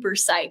super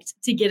psyched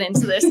to get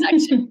into this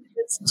section.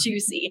 It's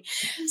juicy.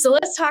 So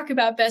let's talk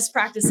about best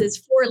practices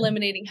for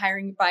eliminating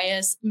hiring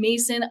bias.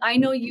 Mason, I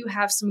know you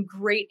have some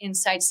great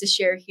insights to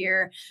share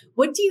here.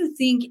 What do you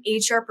think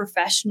HR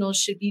professionals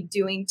should be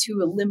doing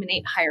to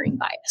eliminate hiring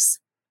bias?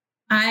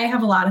 I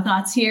have a lot of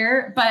thoughts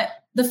here, but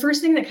the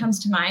first thing that comes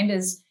to mind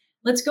is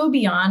let's go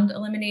beyond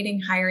eliminating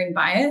hiring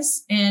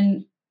bias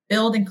and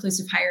build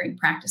inclusive hiring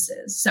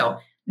practices. So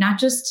not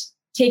just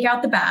take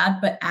out the bad,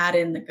 but add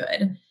in the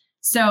good.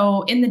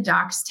 So in the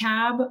Docs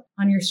tab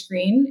on your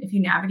screen, if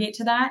you navigate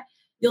to that,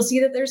 you'll see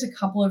that there's a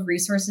couple of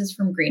resources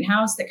from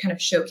Greenhouse that kind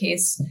of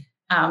showcase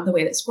the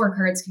way that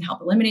scorecards can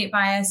help eliminate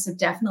bias. So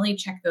definitely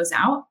check those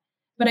out.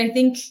 But I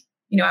think,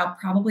 I'll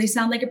probably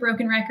sound like a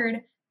broken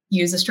record.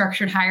 Use a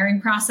structured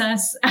hiring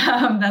process.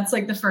 That's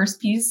the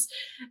first piece.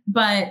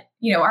 But,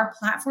 our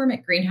platform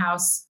at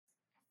Greenhouse,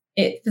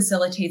 it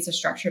facilitates a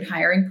structured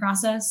hiring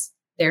process.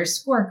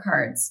 There's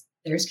scorecards.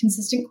 There's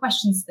consistent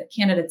questions that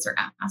candidates are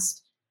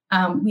asked.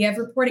 We have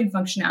reporting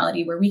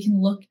functionality where we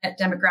can look at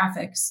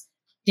demographics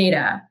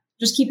data.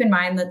 Just keep in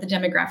mind that the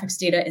demographics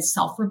data is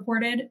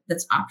self-reported.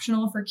 That's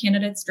optional for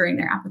candidates during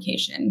their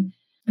application.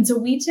 And so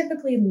we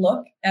typically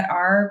look at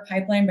our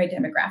pipeline by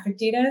demographic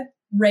data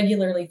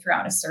regularly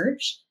throughout a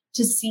search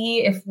to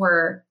see if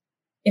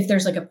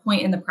there's a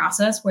point in the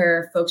process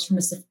where folks from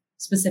a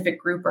specific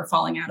group are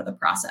falling out of the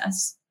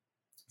process.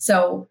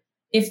 So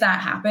if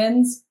that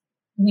happens,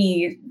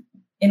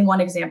 in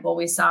one example,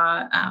 we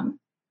saw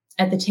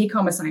at the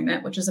take-home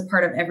assignment, which is a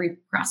part of every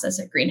process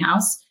at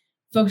Greenhouse,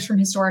 folks from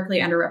historically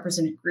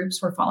underrepresented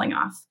groups were falling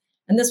off.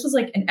 And this was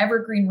an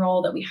evergreen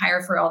role that we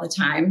hire for all the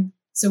time.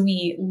 So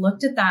we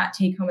looked at that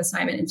take-home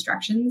assignment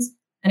instructions,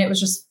 and it was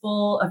just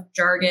full of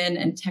jargon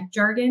and tech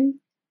jargon.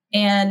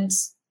 And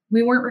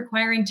we weren't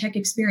requiring tech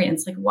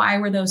experience. Why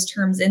were those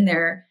terms in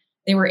there?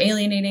 They were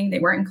alienating, they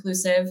weren't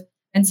inclusive.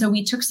 And so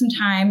we took some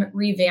time,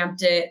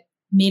 revamped it,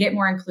 made it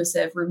more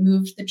inclusive,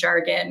 removed the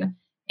jargon,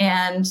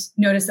 and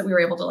noticed that we were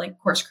able to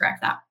course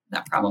correct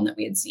that problem that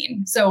we had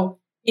seen. So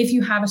if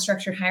you have a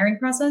structured hiring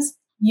process,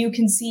 you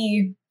can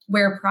see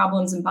where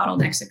problems and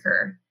bottlenecks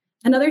occur.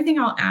 Another thing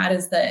I'll add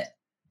is that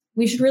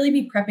we should really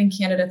be prepping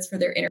candidates for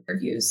their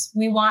interviews.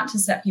 We want to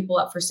set people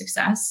up for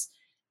success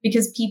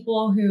because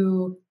people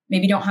who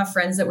maybe don't have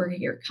friends that work at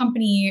your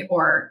company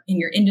or in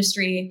your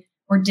industry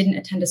or didn't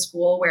attend a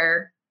school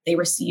where they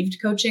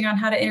received coaching on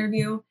how to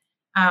interview,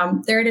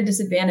 they're at a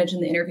disadvantage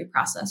in the interview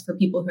process for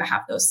people who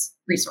have those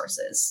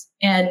resources.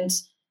 And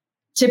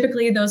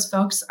typically those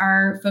folks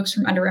are folks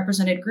from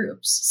underrepresented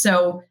groups.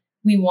 So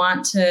we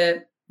want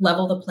to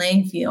level the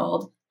playing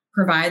field,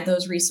 provide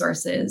those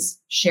resources,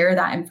 share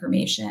that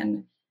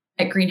information.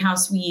 At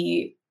Greenhouse,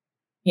 we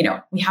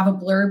have a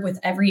blurb with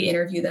every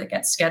interview that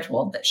gets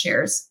scheduled that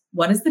shares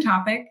what is the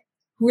topic,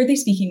 who are they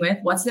speaking with,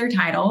 what's their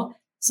title,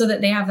 so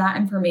that they have that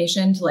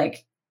information to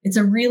it's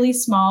a really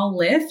small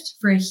lift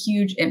for a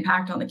huge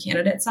impact on the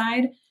candidate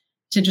side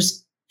to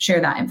just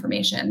share that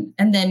information.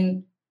 And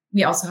then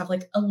we also have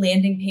a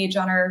landing page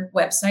on our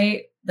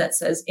website that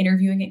says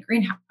interviewing at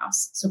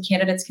Greenhouse. So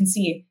candidates can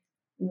see,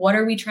 what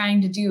are we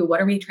trying to do?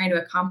 What are we trying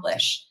to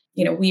accomplish?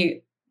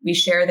 We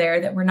share there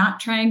that we're not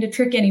trying to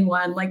trick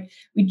anyone.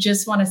 We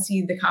just want to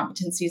see the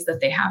competencies that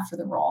they have for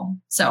the role.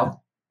 So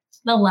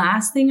the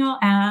last thing I'll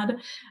add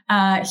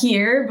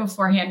here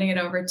before handing it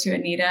over to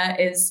Anita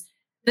is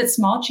that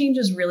small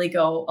changes really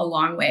go a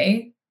long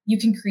way. You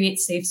can create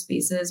safe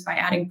spaces by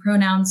adding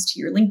pronouns to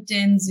your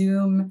LinkedIn,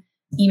 Zoom,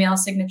 email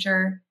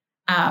signature,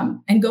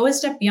 and go a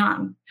step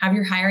beyond. Have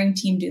your hiring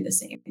team do the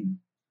same.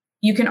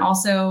 You can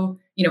also,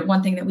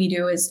 one thing that we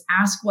do is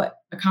ask what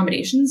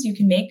accommodations you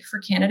can make for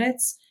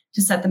candidates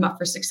to set them up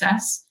for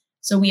success.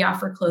 So we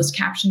offer closed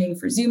captioning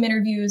for Zoom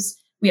interviews.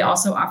 We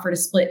also offer to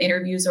split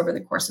interviews over the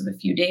course of a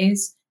few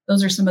days.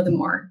 Those are some of the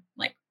more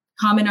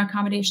common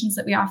accommodations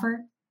that we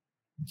offer.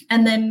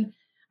 And then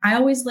I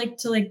always like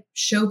to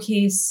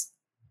showcase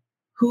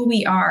who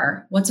we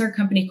are, what's our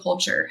company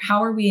culture,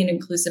 how are we an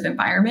inclusive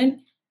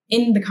environment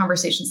in the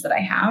conversations that I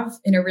have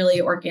in a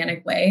really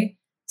organic way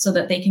so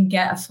that they can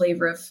get a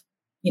flavor of,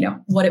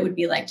 what it would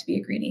be like to be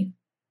a Greenie.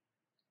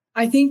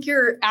 I think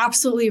you're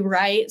absolutely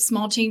right.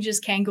 Small changes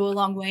can go a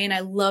long way. And I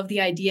love the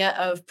idea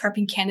of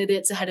prepping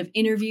candidates ahead of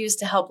interviews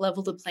to help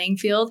level the playing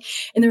field.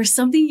 And there was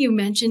something you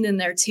mentioned in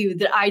there too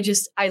that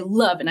I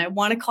love, and I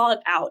want to call it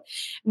out,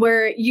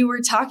 where you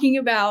were talking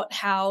about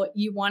how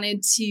you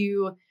wanted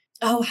to,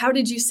 how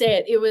did you say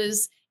it? It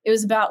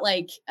was about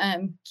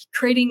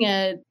creating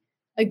a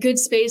good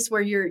space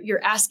where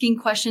you're asking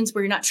questions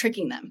where you're not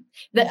tricking them.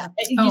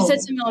 You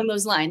said something along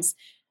those lines.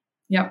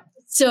 Yep.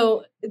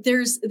 So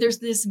there's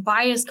this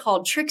bias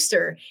called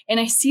trickster. And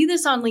I see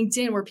this on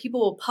LinkedIn where people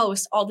will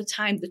post all the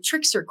time the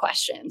trickster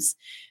questions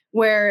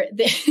where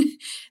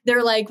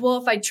they're like,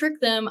 well, if I trick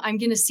them, I'm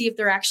going to see if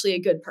they're actually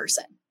a good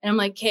person. And I'm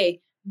like,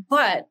 hey,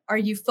 but are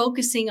you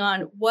focusing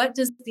on what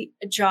does the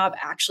job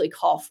actually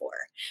call for?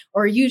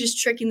 Or are you just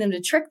tricking them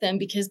to trick them?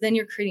 Because then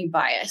you're creating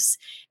bias.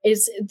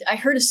 I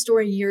heard a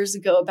story years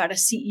ago about a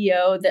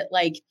CEO that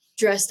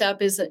dressed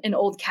up as an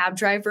old cab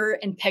driver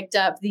and picked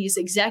up these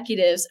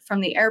executives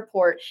from the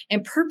airport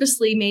and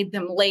purposely made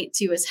them late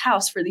to his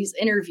house for these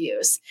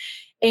interviews.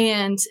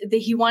 And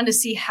he wanted to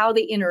see how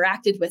they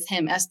interacted with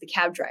him as the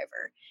cab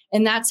driver.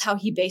 And that's how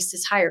he based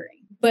his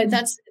hiring. But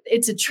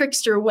it's a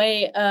trickster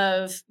way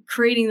of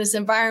creating this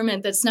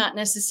environment that's not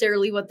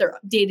necessarily what their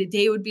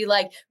day-to-day would be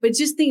like, but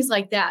just things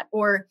like that.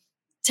 Or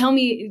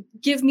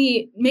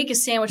make a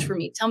sandwich for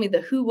me. Tell me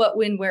the who, what,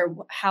 when, where,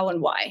 how,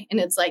 and why. And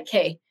it's like,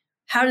 hey,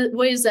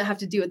 what does that have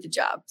to do with the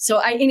job?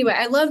 So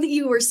I love that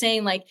you were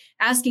saying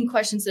asking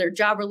questions that are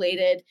job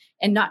related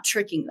and not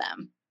tricking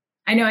them.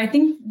 I know. I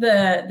think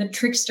the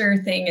trickster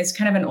thing is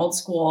kind of an old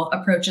school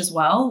approach as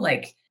well.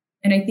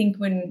 And I think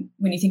when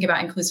you think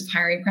about inclusive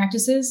hiring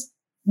practices,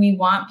 we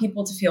want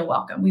people to feel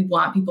welcome. We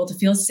want people to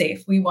feel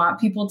safe. We want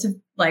people to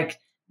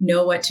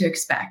know what to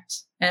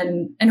expect.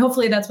 And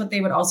hopefully that's what they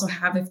would also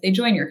have if they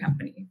join your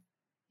company.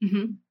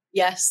 Mm-hmm.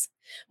 Yes.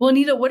 Well,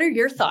 Anita, what are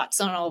your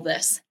thoughts on all of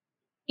this?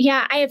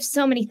 Yeah, I have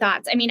so many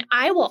thoughts. I mean,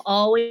 I will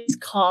always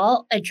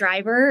call a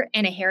driver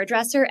and a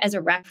hairdresser as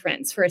a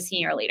reference for a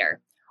senior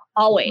leader.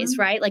 Always,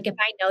 mm-hmm. Right? If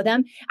I know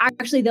them,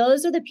 actually,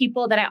 those are the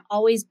people that I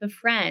always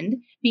befriend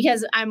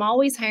because I'm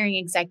always hiring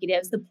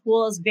executives. The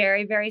pool is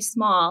very, very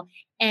small.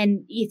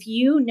 And if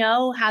you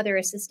know how their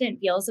assistant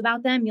feels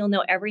about them, you'll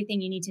know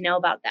everything you need to know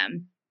about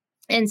them.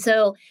 And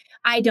so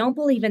I don't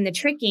believe in the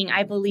tricking.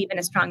 I believe in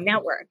a strong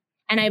network.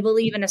 And I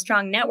believe in a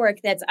strong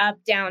network that's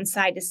up, down,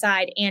 side to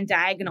side, and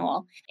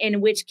diagonal,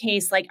 in which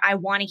case, I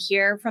want to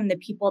hear from the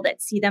people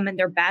that see them in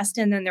their best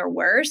and then their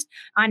worst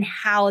on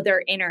how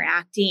they're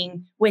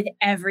interacting with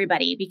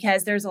everybody,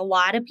 because there's a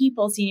lot of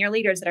people, senior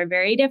leaders, that are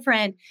very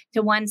different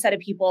to one set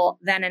of people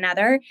than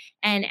another.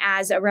 And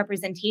as a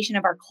representation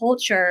of our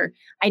culture,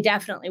 I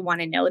definitely want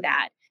to know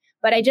that.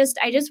 But I just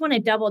want to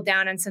double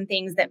down on some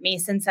things that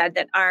Mason said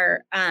that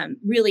are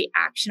really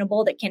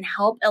actionable that can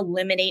help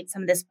eliminate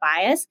some of this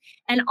bias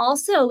and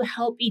also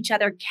help each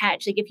other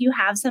catch. If you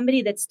have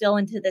somebody that's still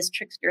into this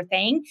trickster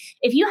thing,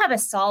 if you have a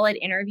solid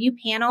interview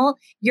panel,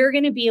 you're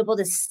going to be able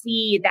to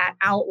see that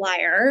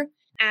outlier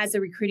as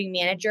a recruiting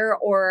manager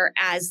or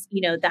as,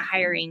 the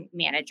hiring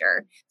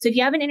manager. So if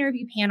you have an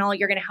interview panel,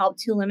 you're going to help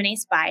to eliminate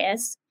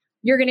bias.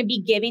 You're going to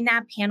be giving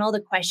that panel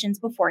the questions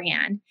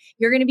beforehand.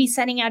 You're going to be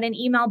sending out an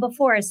email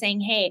before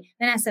saying, hey,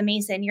 Vanessa,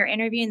 Mason, you're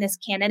interviewing this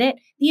candidate.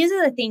 These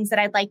are the things that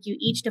I'd like you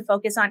each to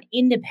focus on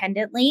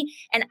independently.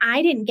 And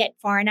I didn't get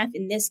far enough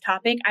in this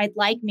topic. I'd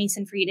like,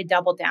 Mason, for you to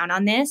double down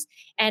on this.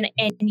 And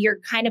you're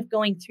kind of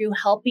going through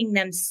helping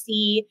them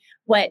see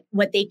what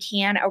they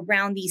can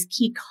around these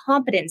key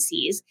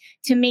competencies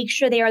to make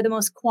sure they are the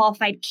most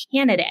qualified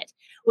candidate,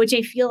 which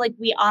I feel like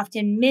we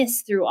often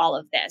miss through all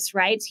of this,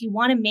 right? So you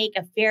want to make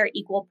a fair,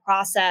 equal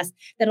process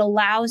that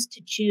allows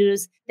to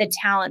choose the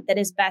talent that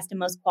is best and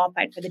most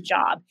qualified for the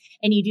job.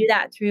 And you do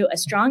that through a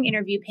strong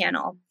interview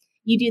panel.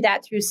 You do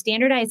that through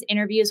standardized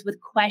interviews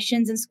with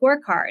questions and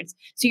scorecards.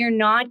 So you're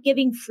not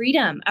giving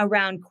freedom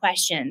around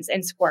questions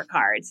and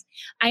scorecards.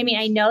 I mean,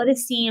 I know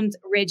this seems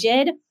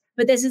rigid,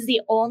 but this is the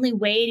only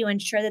way to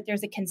ensure that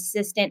there's a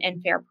consistent and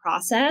fair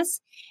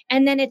process.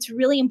 And then it's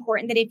really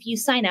important that if you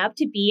sign up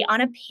to be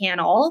on a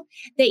panel,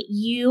 that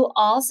you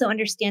also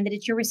understand that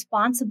it's your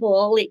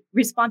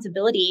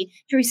responsibility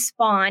to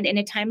respond in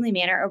a timely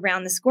manner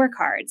around the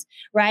scorecards,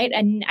 right?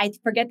 And I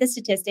forget the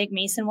statistic,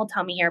 Mason will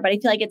tell me here, but I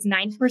feel like it's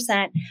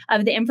 9%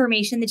 of the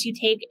information that you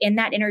take in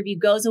that interview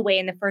goes away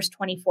in the first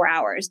 24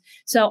 hours.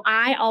 So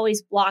I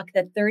always block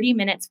the 30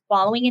 minutes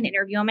following an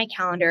interview on my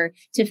calendar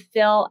to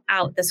fill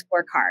out the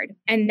scorecard.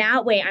 And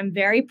that way I'm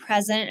very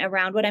present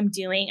around what I'm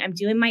doing. I'm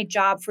doing my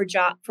job for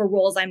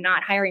roles I'm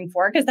not hiring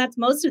for, because that's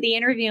most of the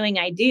interviewing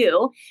I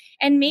do,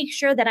 and make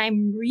sure that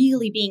I'm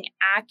really being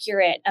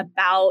accurate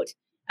about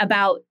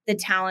the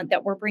talent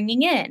that we're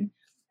bringing in.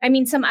 I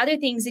mean, some other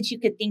things that you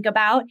could think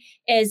about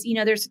is,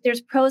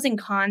 there's pros and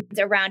cons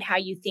around how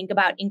you think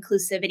about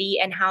inclusivity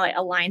and how it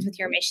aligns with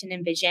your mission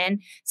and vision.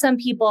 Some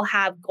people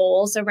have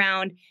goals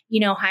around,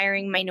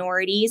 hiring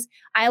minorities.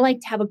 I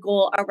like to have a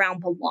goal around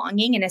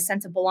belonging and a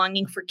sense of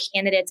belonging for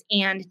candidates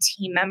and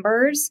team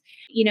members,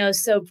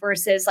 so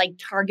versus like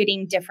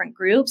targeting different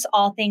groups,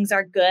 all things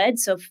are good.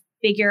 So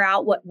figure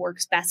out what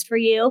works best for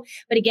you.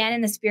 But again, in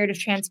the spirit of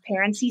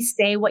transparency,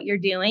 say what you're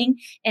doing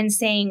and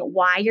saying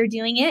why you're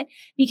doing it.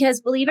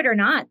 Because believe it or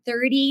not,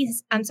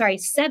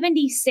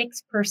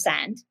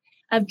 76%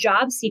 of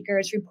job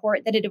seekers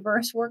report that a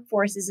diverse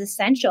workforce is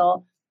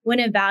essential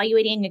when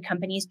evaluating a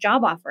company's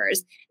job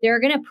offers.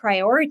 They're going to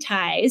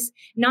prioritize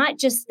not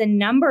just the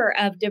number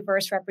of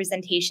diverse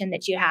representation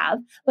that you have,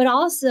 but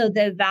also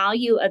the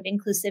value of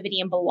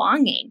inclusivity and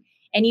belonging.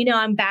 And,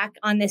 I'm back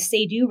on this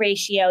say-do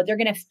ratio. They're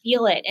going to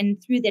feel it. And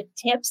through the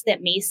tips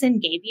that Mason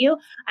gave you,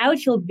 I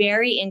would feel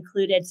very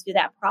included through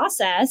that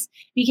process,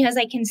 because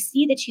I can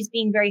see that she's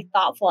being very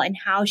thoughtful in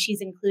how she's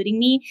including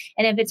me.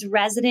 And if it's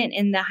resident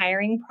in the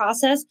hiring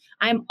process,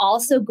 I'm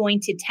also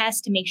going to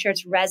test to make sure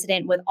it's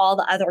resident with all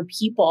the other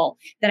people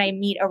that I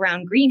meet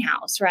around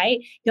Greenhouse, right?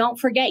 Don't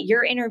forget,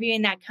 you're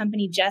interviewing that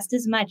company just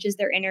as much as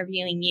they're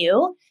interviewing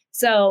you.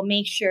 So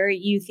make sure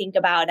you think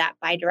about that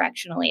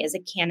bidirectionally as a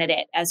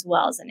candidate as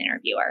well as an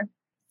interviewer.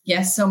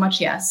 Yes, so much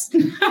yes.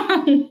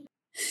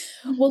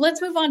 Well,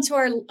 let's move on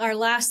to our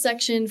last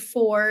section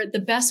for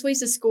the best ways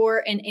to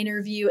score an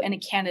interview and a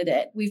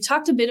candidate. We've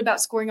talked a bit about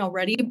scoring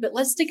already, but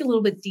let's dig a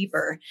little bit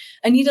deeper.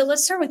 Anita,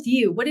 let's start with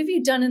you. What have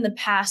you done in the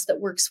past that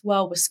works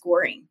well with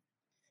scoring?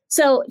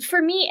 So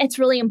for me, it's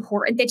really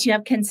important that you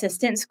have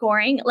consistent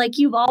scoring. Like,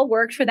 you've all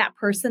worked for that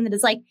person that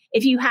is like,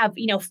 if you have,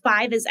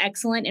 5 is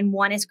excellent and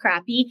 1 is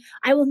crappy,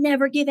 I will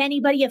never give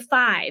anybody a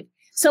 5.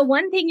 So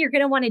one thing you're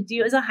going to want to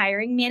do as a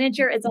hiring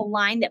manager is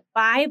align that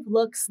 5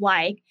 looks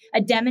like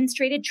a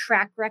demonstrated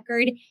track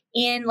record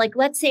in, like,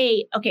 let's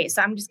say, okay,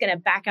 so I'm just going to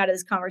back out of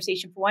this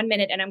conversation for 1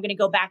 minute and I'm going to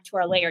go back to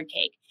our layered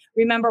cake.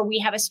 Remember, we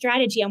have a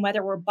strategy on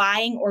whether we're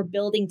buying or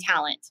building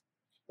talent.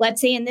 Let's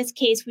say in this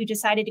case, we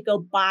decided to go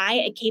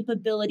buy a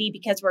capability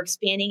because we're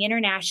expanding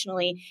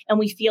internationally and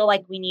we feel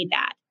like we need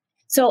that.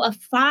 So a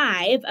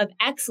 5 of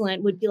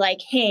excellent would be like,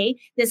 hey,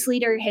 this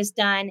leader has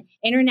done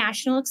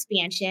international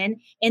expansion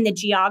in the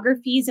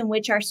geographies in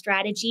which our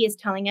strategy is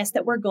telling us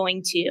that we're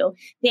going to.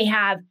 They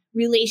have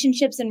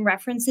relationships and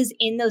references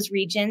in those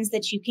regions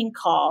that you can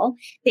call.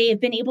 They have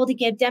been able to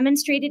give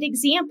demonstrated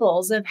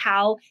examples of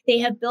how they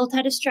have built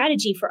out a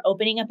strategy for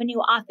opening up a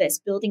new office,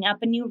 building up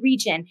a new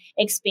region,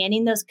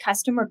 expanding those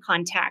customer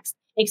contacts,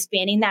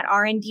 expanding that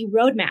R&D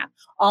roadmap,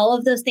 all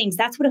of those things.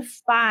 That's what a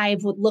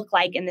 5 would look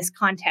like in this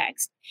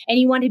context. And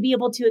you want to be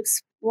able to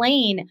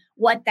explain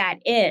what that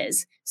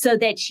is so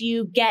that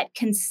you get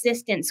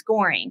consistent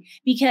scoring.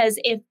 Because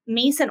if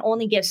Mason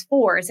only gives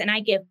 4s and I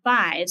give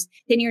 5s,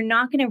 then you're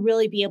not going to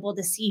really be able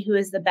to see who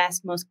is the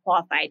best, most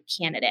qualified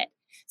candidate.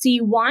 So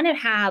you want to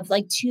have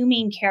like 2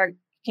 main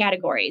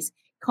categories: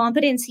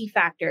 competency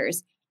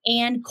factors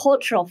and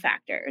cultural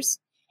factors.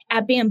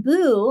 At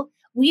Bamboo,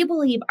 we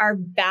believe our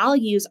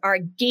values are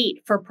a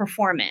gate for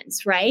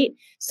performance, right?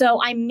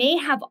 So I may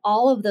have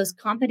all of those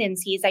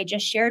competencies I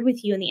just shared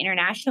with you in the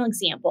international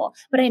example,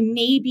 but I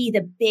may be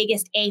the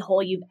biggest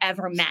a-hole you've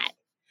ever met.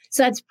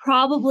 So that's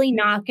probably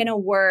not going to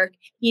work,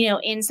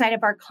 inside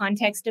of our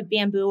context of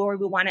Bamboo, where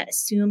we want to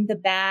assume the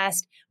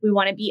best. We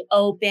want to be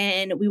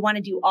open. We want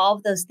to do all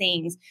of those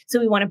things. So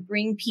we want to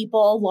bring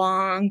people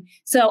along.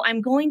 So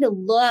I'm going to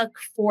look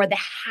for the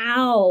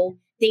how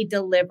they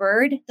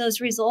delivered those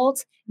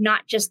results,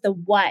 not just the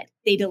what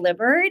they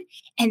delivered.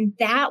 And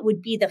that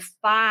would be the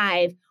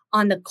 5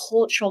 on the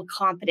cultural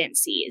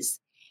competencies.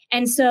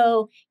 And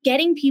so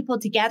getting people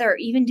together,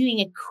 even doing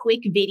a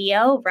quick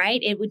video, right?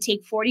 It would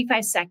take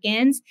 45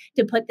 seconds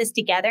to put this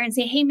together and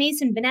say, hey,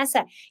 Mason,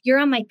 Vanessa, you're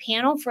on my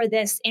panel for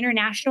this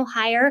international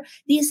hire.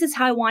 This is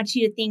how I want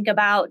you to think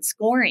about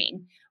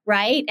scoring,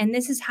 right? And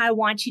this is how I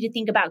want you to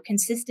think about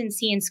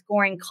consistency in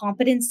scoring,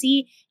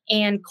 competency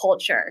and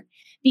culture,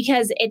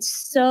 because it's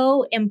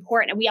so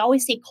important. We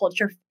always say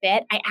culture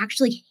fit. I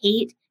actually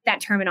hate that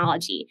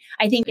terminology.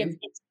 I think it's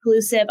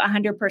exclusive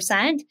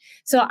 100%.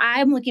 So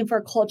I'm looking for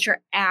a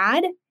culture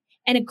add,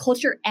 and a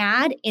culture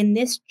add in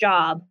this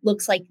job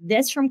looks like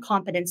this from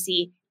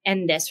competency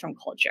and this from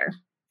culture.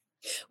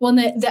 Well,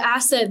 the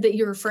asset that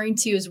you're referring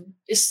to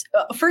is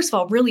first of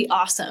all, really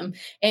awesome.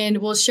 And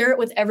we'll share it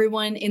with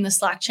everyone in the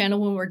Slack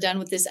channel when we're done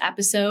with this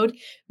episode.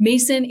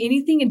 Mason,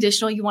 anything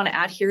additional you want to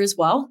add here as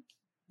well?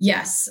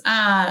 Yes,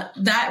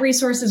 that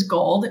resource is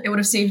gold. It would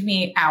have saved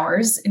me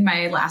hours in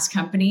my last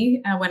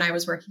company when I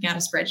was working out a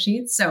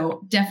spreadsheet.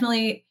 So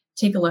definitely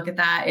take a look at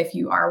that if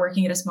you are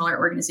working at a smaller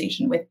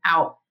organization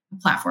without a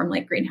platform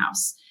like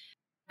Greenhouse.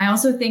 I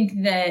also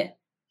think that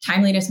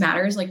timeliness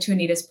matters, like to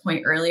Anita's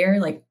point earlier,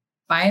 like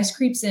bias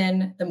creeps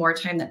in the more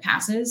time that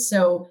passes.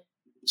 So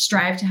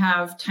strive to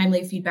have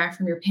timely feedback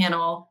from your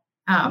panel.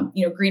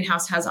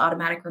 Greenhouse has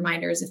automatic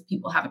reminders if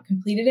people haven't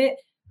completed it.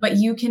 But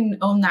you can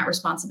own that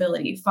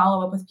responsibility,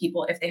 follow up with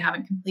people if they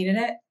haven't completed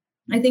it.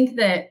 I think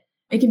that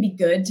it can be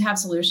good to have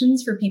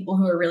solutions for people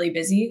who are really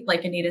busy.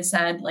 Like Anita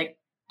said, like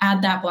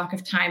add that block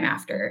of time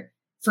after.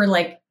 For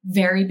like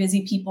very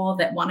busy people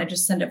that want to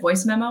just send a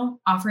voice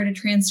memo, offer to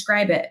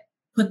transcribe it,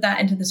 put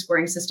that into the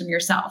scoring system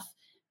yourself.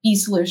 Be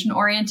solution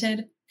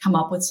oriented, come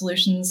up with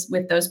solutions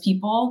with those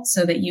people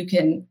so that you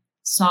can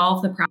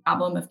solve the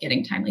problem of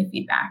getting timely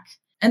feedback.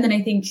 And then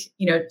I think,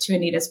 to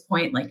Anita's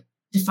point, like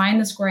define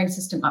the scoring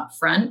system up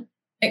front.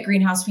 At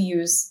Greenhouse, we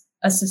use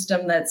a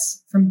system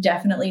that's from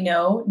definitely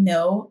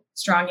no,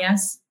 strong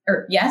yes,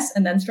 or yes,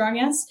 and then strong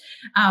yes.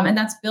 And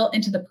that's built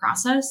into the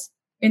process,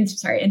 into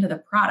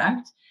the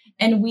product.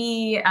 And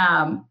we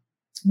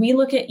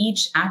look at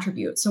each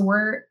attribute. So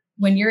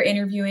when you're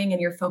interviewing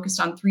and you're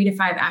focused on 3 to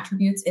 5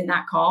 attributes in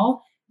that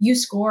call, you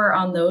score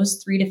on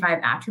those 3 to 5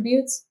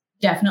 attributes,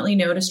 definitely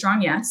no to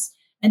strong yes.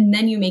 And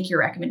then you make your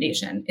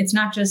recommendation. It's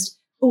not just,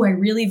 oh, I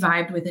really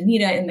vibed with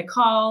Anita in the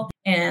call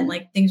and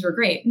like things were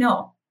great.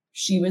 No,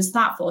 she was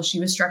thoughtful. She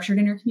was structured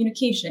in her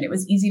communication. It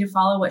was easy to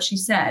follow what she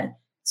said.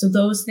 So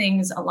those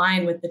things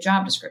align with the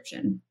job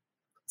description.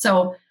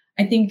 So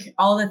I think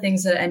all the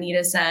things that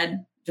Anita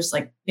said, just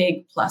like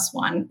big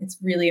 +1, it's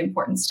really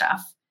important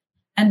stuff.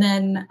 And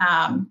then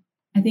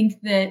I think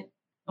that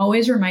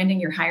always reminding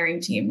your hiring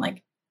team,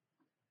 like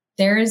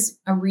there's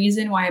a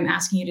reason why I'm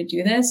asking you to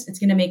do this. It's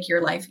going to make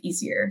your life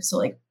easier. So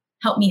like,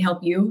 help me help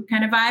you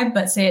kind of vibe,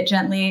 but say it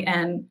gently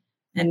and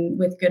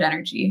with good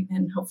energy.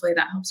 And hopefully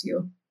that helps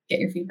you get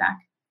your feedback.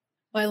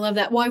 Well, I love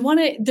that. Well,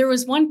 there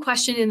was one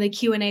question in the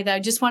Q&A that I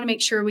just want to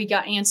make sure we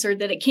got answered,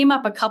 that it came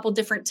up a couple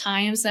different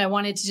times and I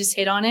wanted to just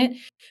hit on it,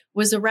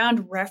 was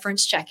around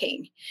reference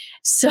checking.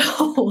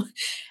 So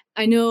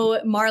I know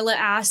Marla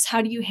asked,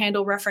 how do you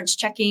handle reference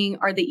checking?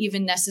 Are they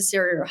even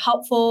necessary or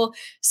helpful?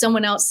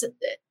 Someone else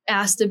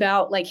asked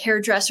about like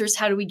hairdressers.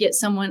 How do we get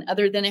someone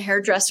other than a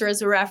hairdresser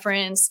as a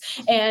reference?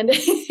 And,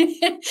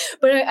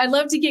 but I'd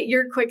love to get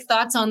your quick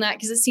thoughts on that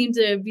because it seemed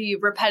to be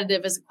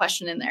repetitive as a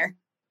question in there.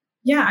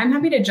 Yeah, I'm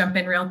happy to jump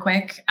in real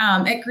quick.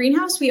 At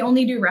Greenhouse, we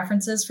only do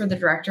references for the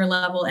director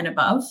level and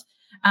above.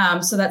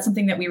 So that's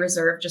something that we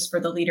reserve just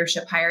for the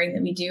leadership hiring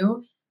that we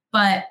do.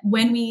 But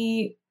when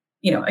we,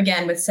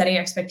 again, with setting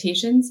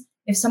expectations,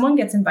 if someone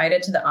gets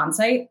invited to the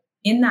onsite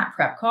in that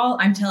prep call,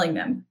 I'm telling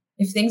them,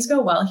 if things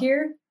go well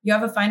here, you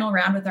have a final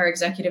round with our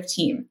executive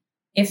team,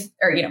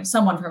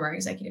 someone from our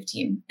executive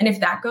team. And if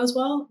that goes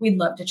well, we'd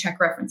love to check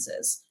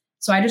references.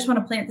 So I just want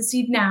to plant the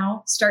seed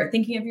now, start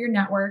thinking of your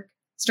network,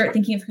 start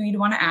thinking of who you'd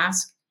want to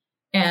ask.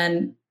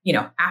 And,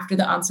 after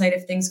the onsite,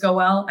 if things go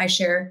well, I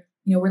share,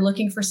 we're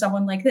looking for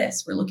someone like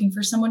this. We're looking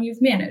for someone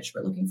you've managed.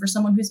 We're looking for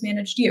someone who's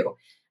managed you,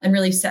 and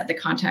really set the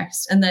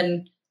context. And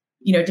then,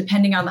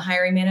 depending on the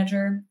hiring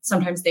manager,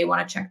 sometimes they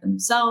want to check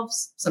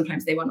themselves.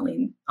 Sometimes they want to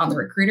lean on the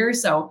recruiter.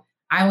 So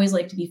I always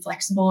like to be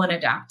flexible and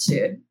adapt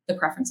to the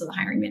preference of the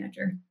hiring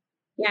manager.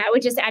 Yeah, I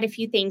would just add a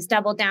few things,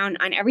 double down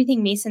on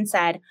everything Mason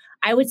said.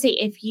 I would say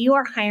if you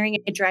are hiring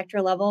at a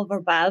director level or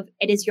above,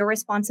 it is your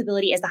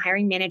responsibility as the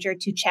hiring manager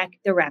to check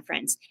the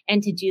reference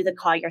and to do the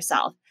call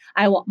yourself.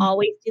 I will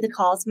always do the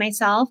calls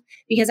myself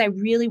because I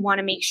really want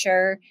to make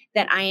sure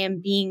that I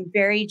am being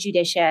very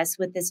judicious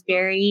with this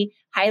very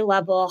high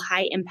level,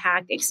 high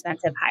impact,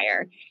 expensive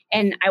hire.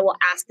 And I will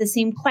ask the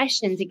same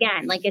questions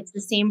again, like it's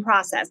the same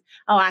process.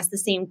 I'll ask the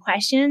same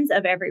questions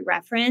of every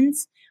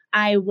reference.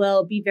 I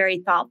will be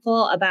very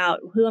thoughtful about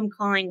who I'm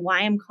calling,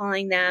 why I'm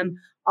calling them,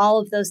 all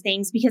of those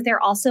things, because they're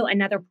also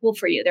another pool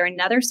for you. They're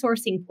another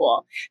sourcing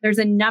pool. There's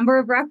a number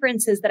of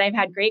references that I've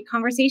had great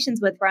conversations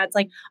with where it's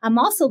like, I'm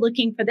also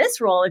looking for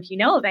this role if you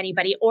know of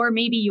anybody, or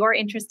maybe you're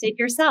interested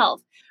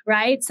yourself,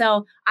 right?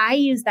 So I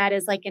use that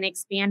as like an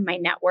expand my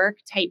network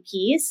type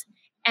piece.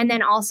 And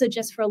then also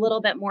just for a little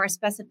bit more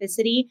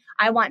specificity,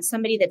 I want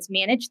somebody that's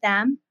managed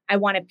them. I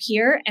want a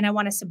peer and I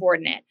want a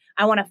subordinate.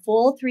 I want a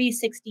full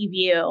 360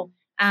 view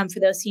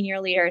for those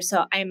senior leaders.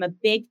 So I'm a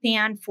big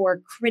fan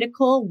for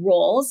critical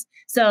roles.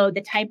 So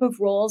the type of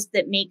roles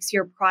that makes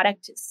your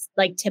product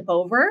like tip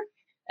over,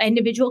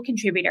 individual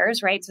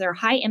contributors, right? So they're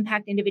high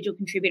impact individual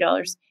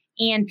contributors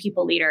and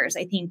people leaders.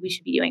 I think we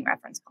should be doing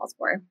reference calls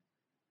for.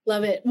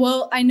 Love it.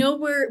 Well, I know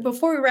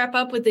before we wrap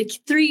up with the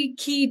 3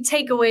 key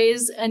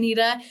takeaways,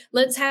 Anita,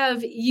 let's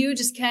have you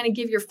just kind of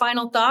give your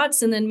final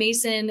thoughts, and then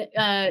Mason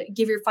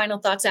give your final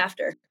thoughts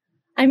after.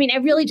 I mean, I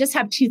really just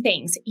have 2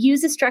 things.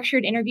 Use a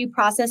structured interview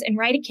process and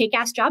write a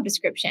kick-ass job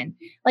description.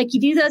 Like you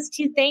do those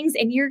 2 things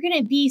and you're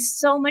going to be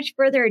so much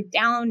further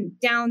down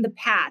the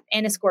path,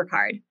 and a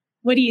scorecard.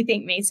 What do you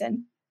think,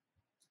 Mason?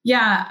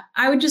 Yeah,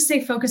 I would just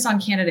say focus on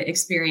candidate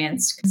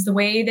experience, because the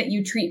way that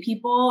you treat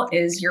people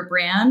is your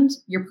brand,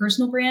 your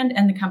personal brand,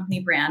 and the company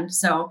brand.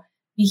 So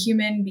be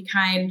human, be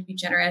kind, be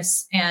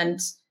generous.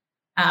 And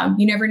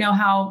you never know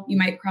how you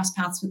might cross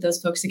paths with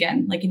those folks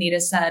again. Like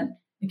Anita said,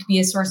 it could be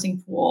a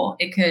sourcing pool.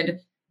 It could,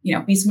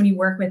 be someone you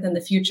work with in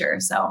the future.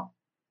 So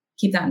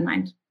keep that in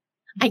mind.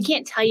 I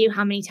can't tell you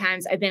how many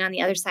times I've been on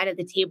the other side of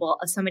the table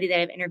of somebody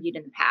that I've interviewed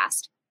in the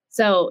past.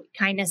 So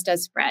kindness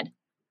does spread.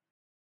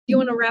 You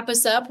want to wrap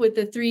us up with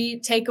the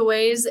 3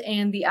 takeaways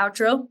and the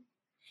outro?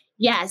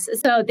 Yes.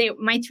 So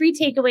my 3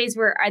 takeaways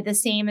are the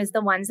same as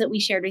the ones that we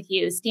shared with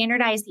you.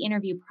 Standardize the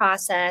interview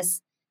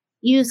process.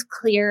 Use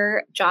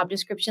clear job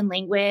description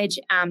language.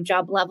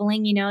 Job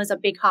leveling, is a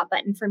big hot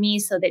button for me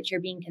so that you're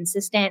being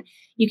consistent.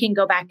 You can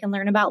go back and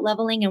learn about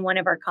leveling in one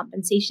of our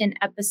compensation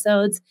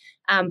episodes.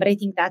 But I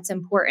think that's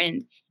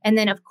important. And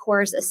then, of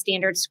course, a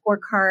standard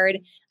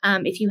scorecard.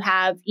 If you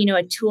have,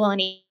 a tool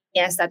and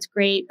yes, that's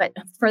great. But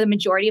for the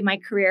majority of my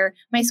career,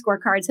 my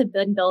scorecards have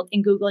been built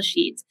in Google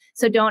Sheets.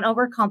 So don't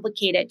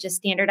overcomplicate it. Just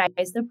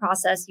standardize the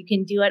process. You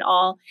can do it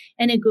all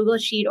in a Google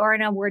Sheet or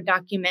in a Word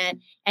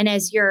document. And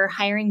as your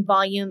hiring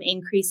volume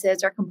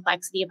increases or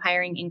complexity of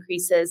hiring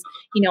increases,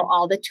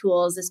 all the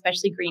tools,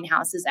 especially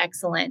Greenhouse, is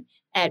excellent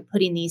at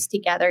putting these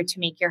together to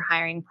make your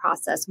hiring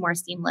process more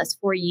seamless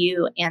for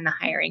you and the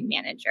hiring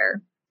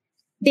manager.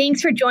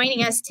 Thanks for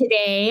joining us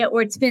today.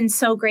 It's been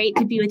so great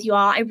to be with you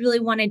all. I really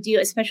want to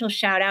do a special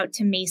shout out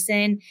to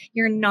Mason.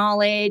 Your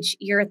knowledge,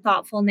 your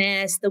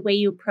thoughtfulness, the way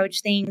you approach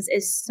things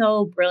is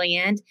so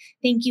brilliant.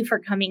 Thank you for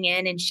coming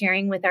in and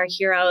sharing with our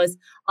heroes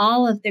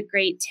all of the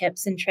great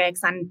tips and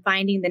tricks on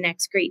finding the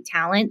next great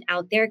talent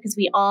out there, because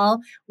we all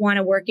want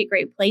to work at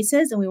great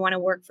places and we want to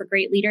work for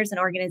great leaders and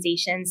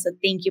organizations. So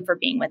thank you for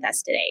being with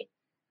us today.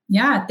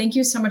 Yeah, thank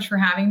you so much for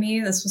having me.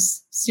 This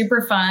was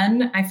super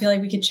fun. I feel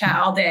like we could chat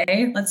all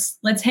day.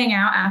 Let's hang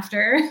out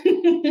after.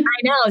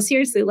 I know,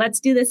 seriously, let's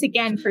do this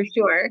again for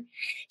sure.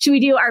 Should we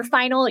do our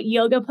final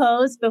yoga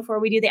pose before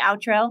we do the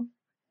outro?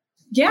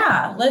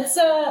 Yeah,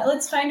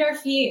 let's find our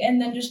feet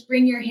and then just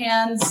bring your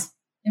hands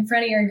in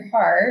front of your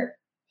heart,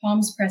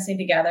 palms pressing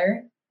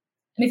together.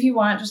 And if you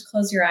want, just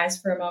close your eyes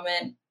for a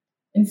moment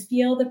and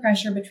feel the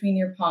pressure between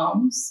your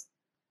palms.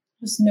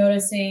 Just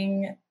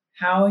noticing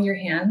how your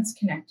hands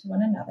connect to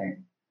one another.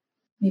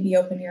 Maybe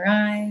open your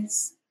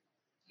eyes,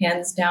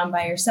 hands down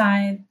by your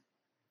side.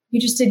 You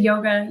just did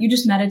yoga. You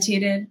just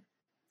meditated.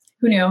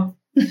 Who knew?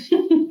 Thank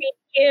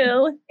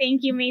you.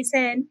 Thank you,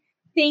 Mason.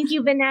 Thank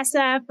you,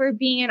 Vanessa, for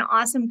being an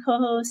awesome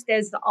co-host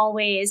as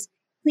always.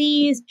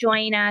 Please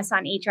join us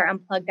on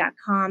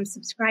hrunplugged.com.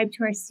 Subscribe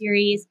to our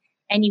series,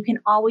 and you can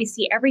always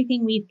see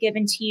everything we've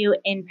given to you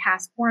in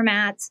past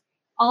formats.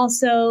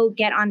 Also,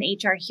 get on the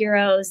HR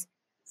Heroes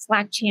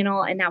Slack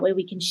channel, and that way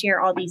we can share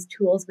all these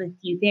tools with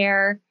you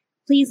there.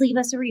 Please leave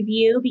us a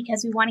review,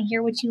 because we want to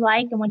hear what you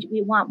like and what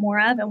we want more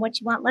of and what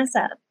you want less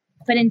of.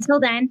 But until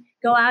then,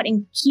 go out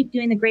and keep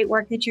doing the great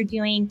work that you're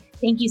doing.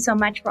 Thank you so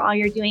much for all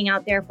you're doing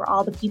out there for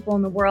all the people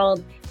in the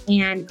world,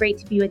 and great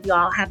to be with you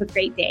all. Have a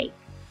great day.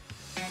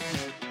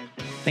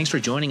 Thanks for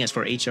joining us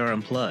for HR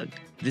Unplugged.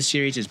 This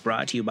series is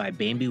brought to you by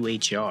Bamboo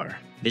HR.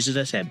 Visit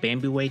us at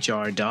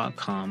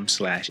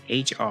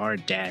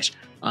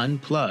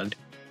bamboohr.com/HR-unplugged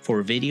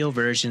for video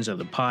versions of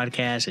the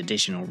podcast,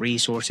 additional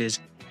resources,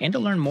 and to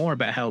learn more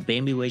about how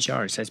Bamboo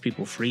HR sets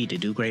people free to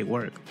do great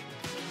work.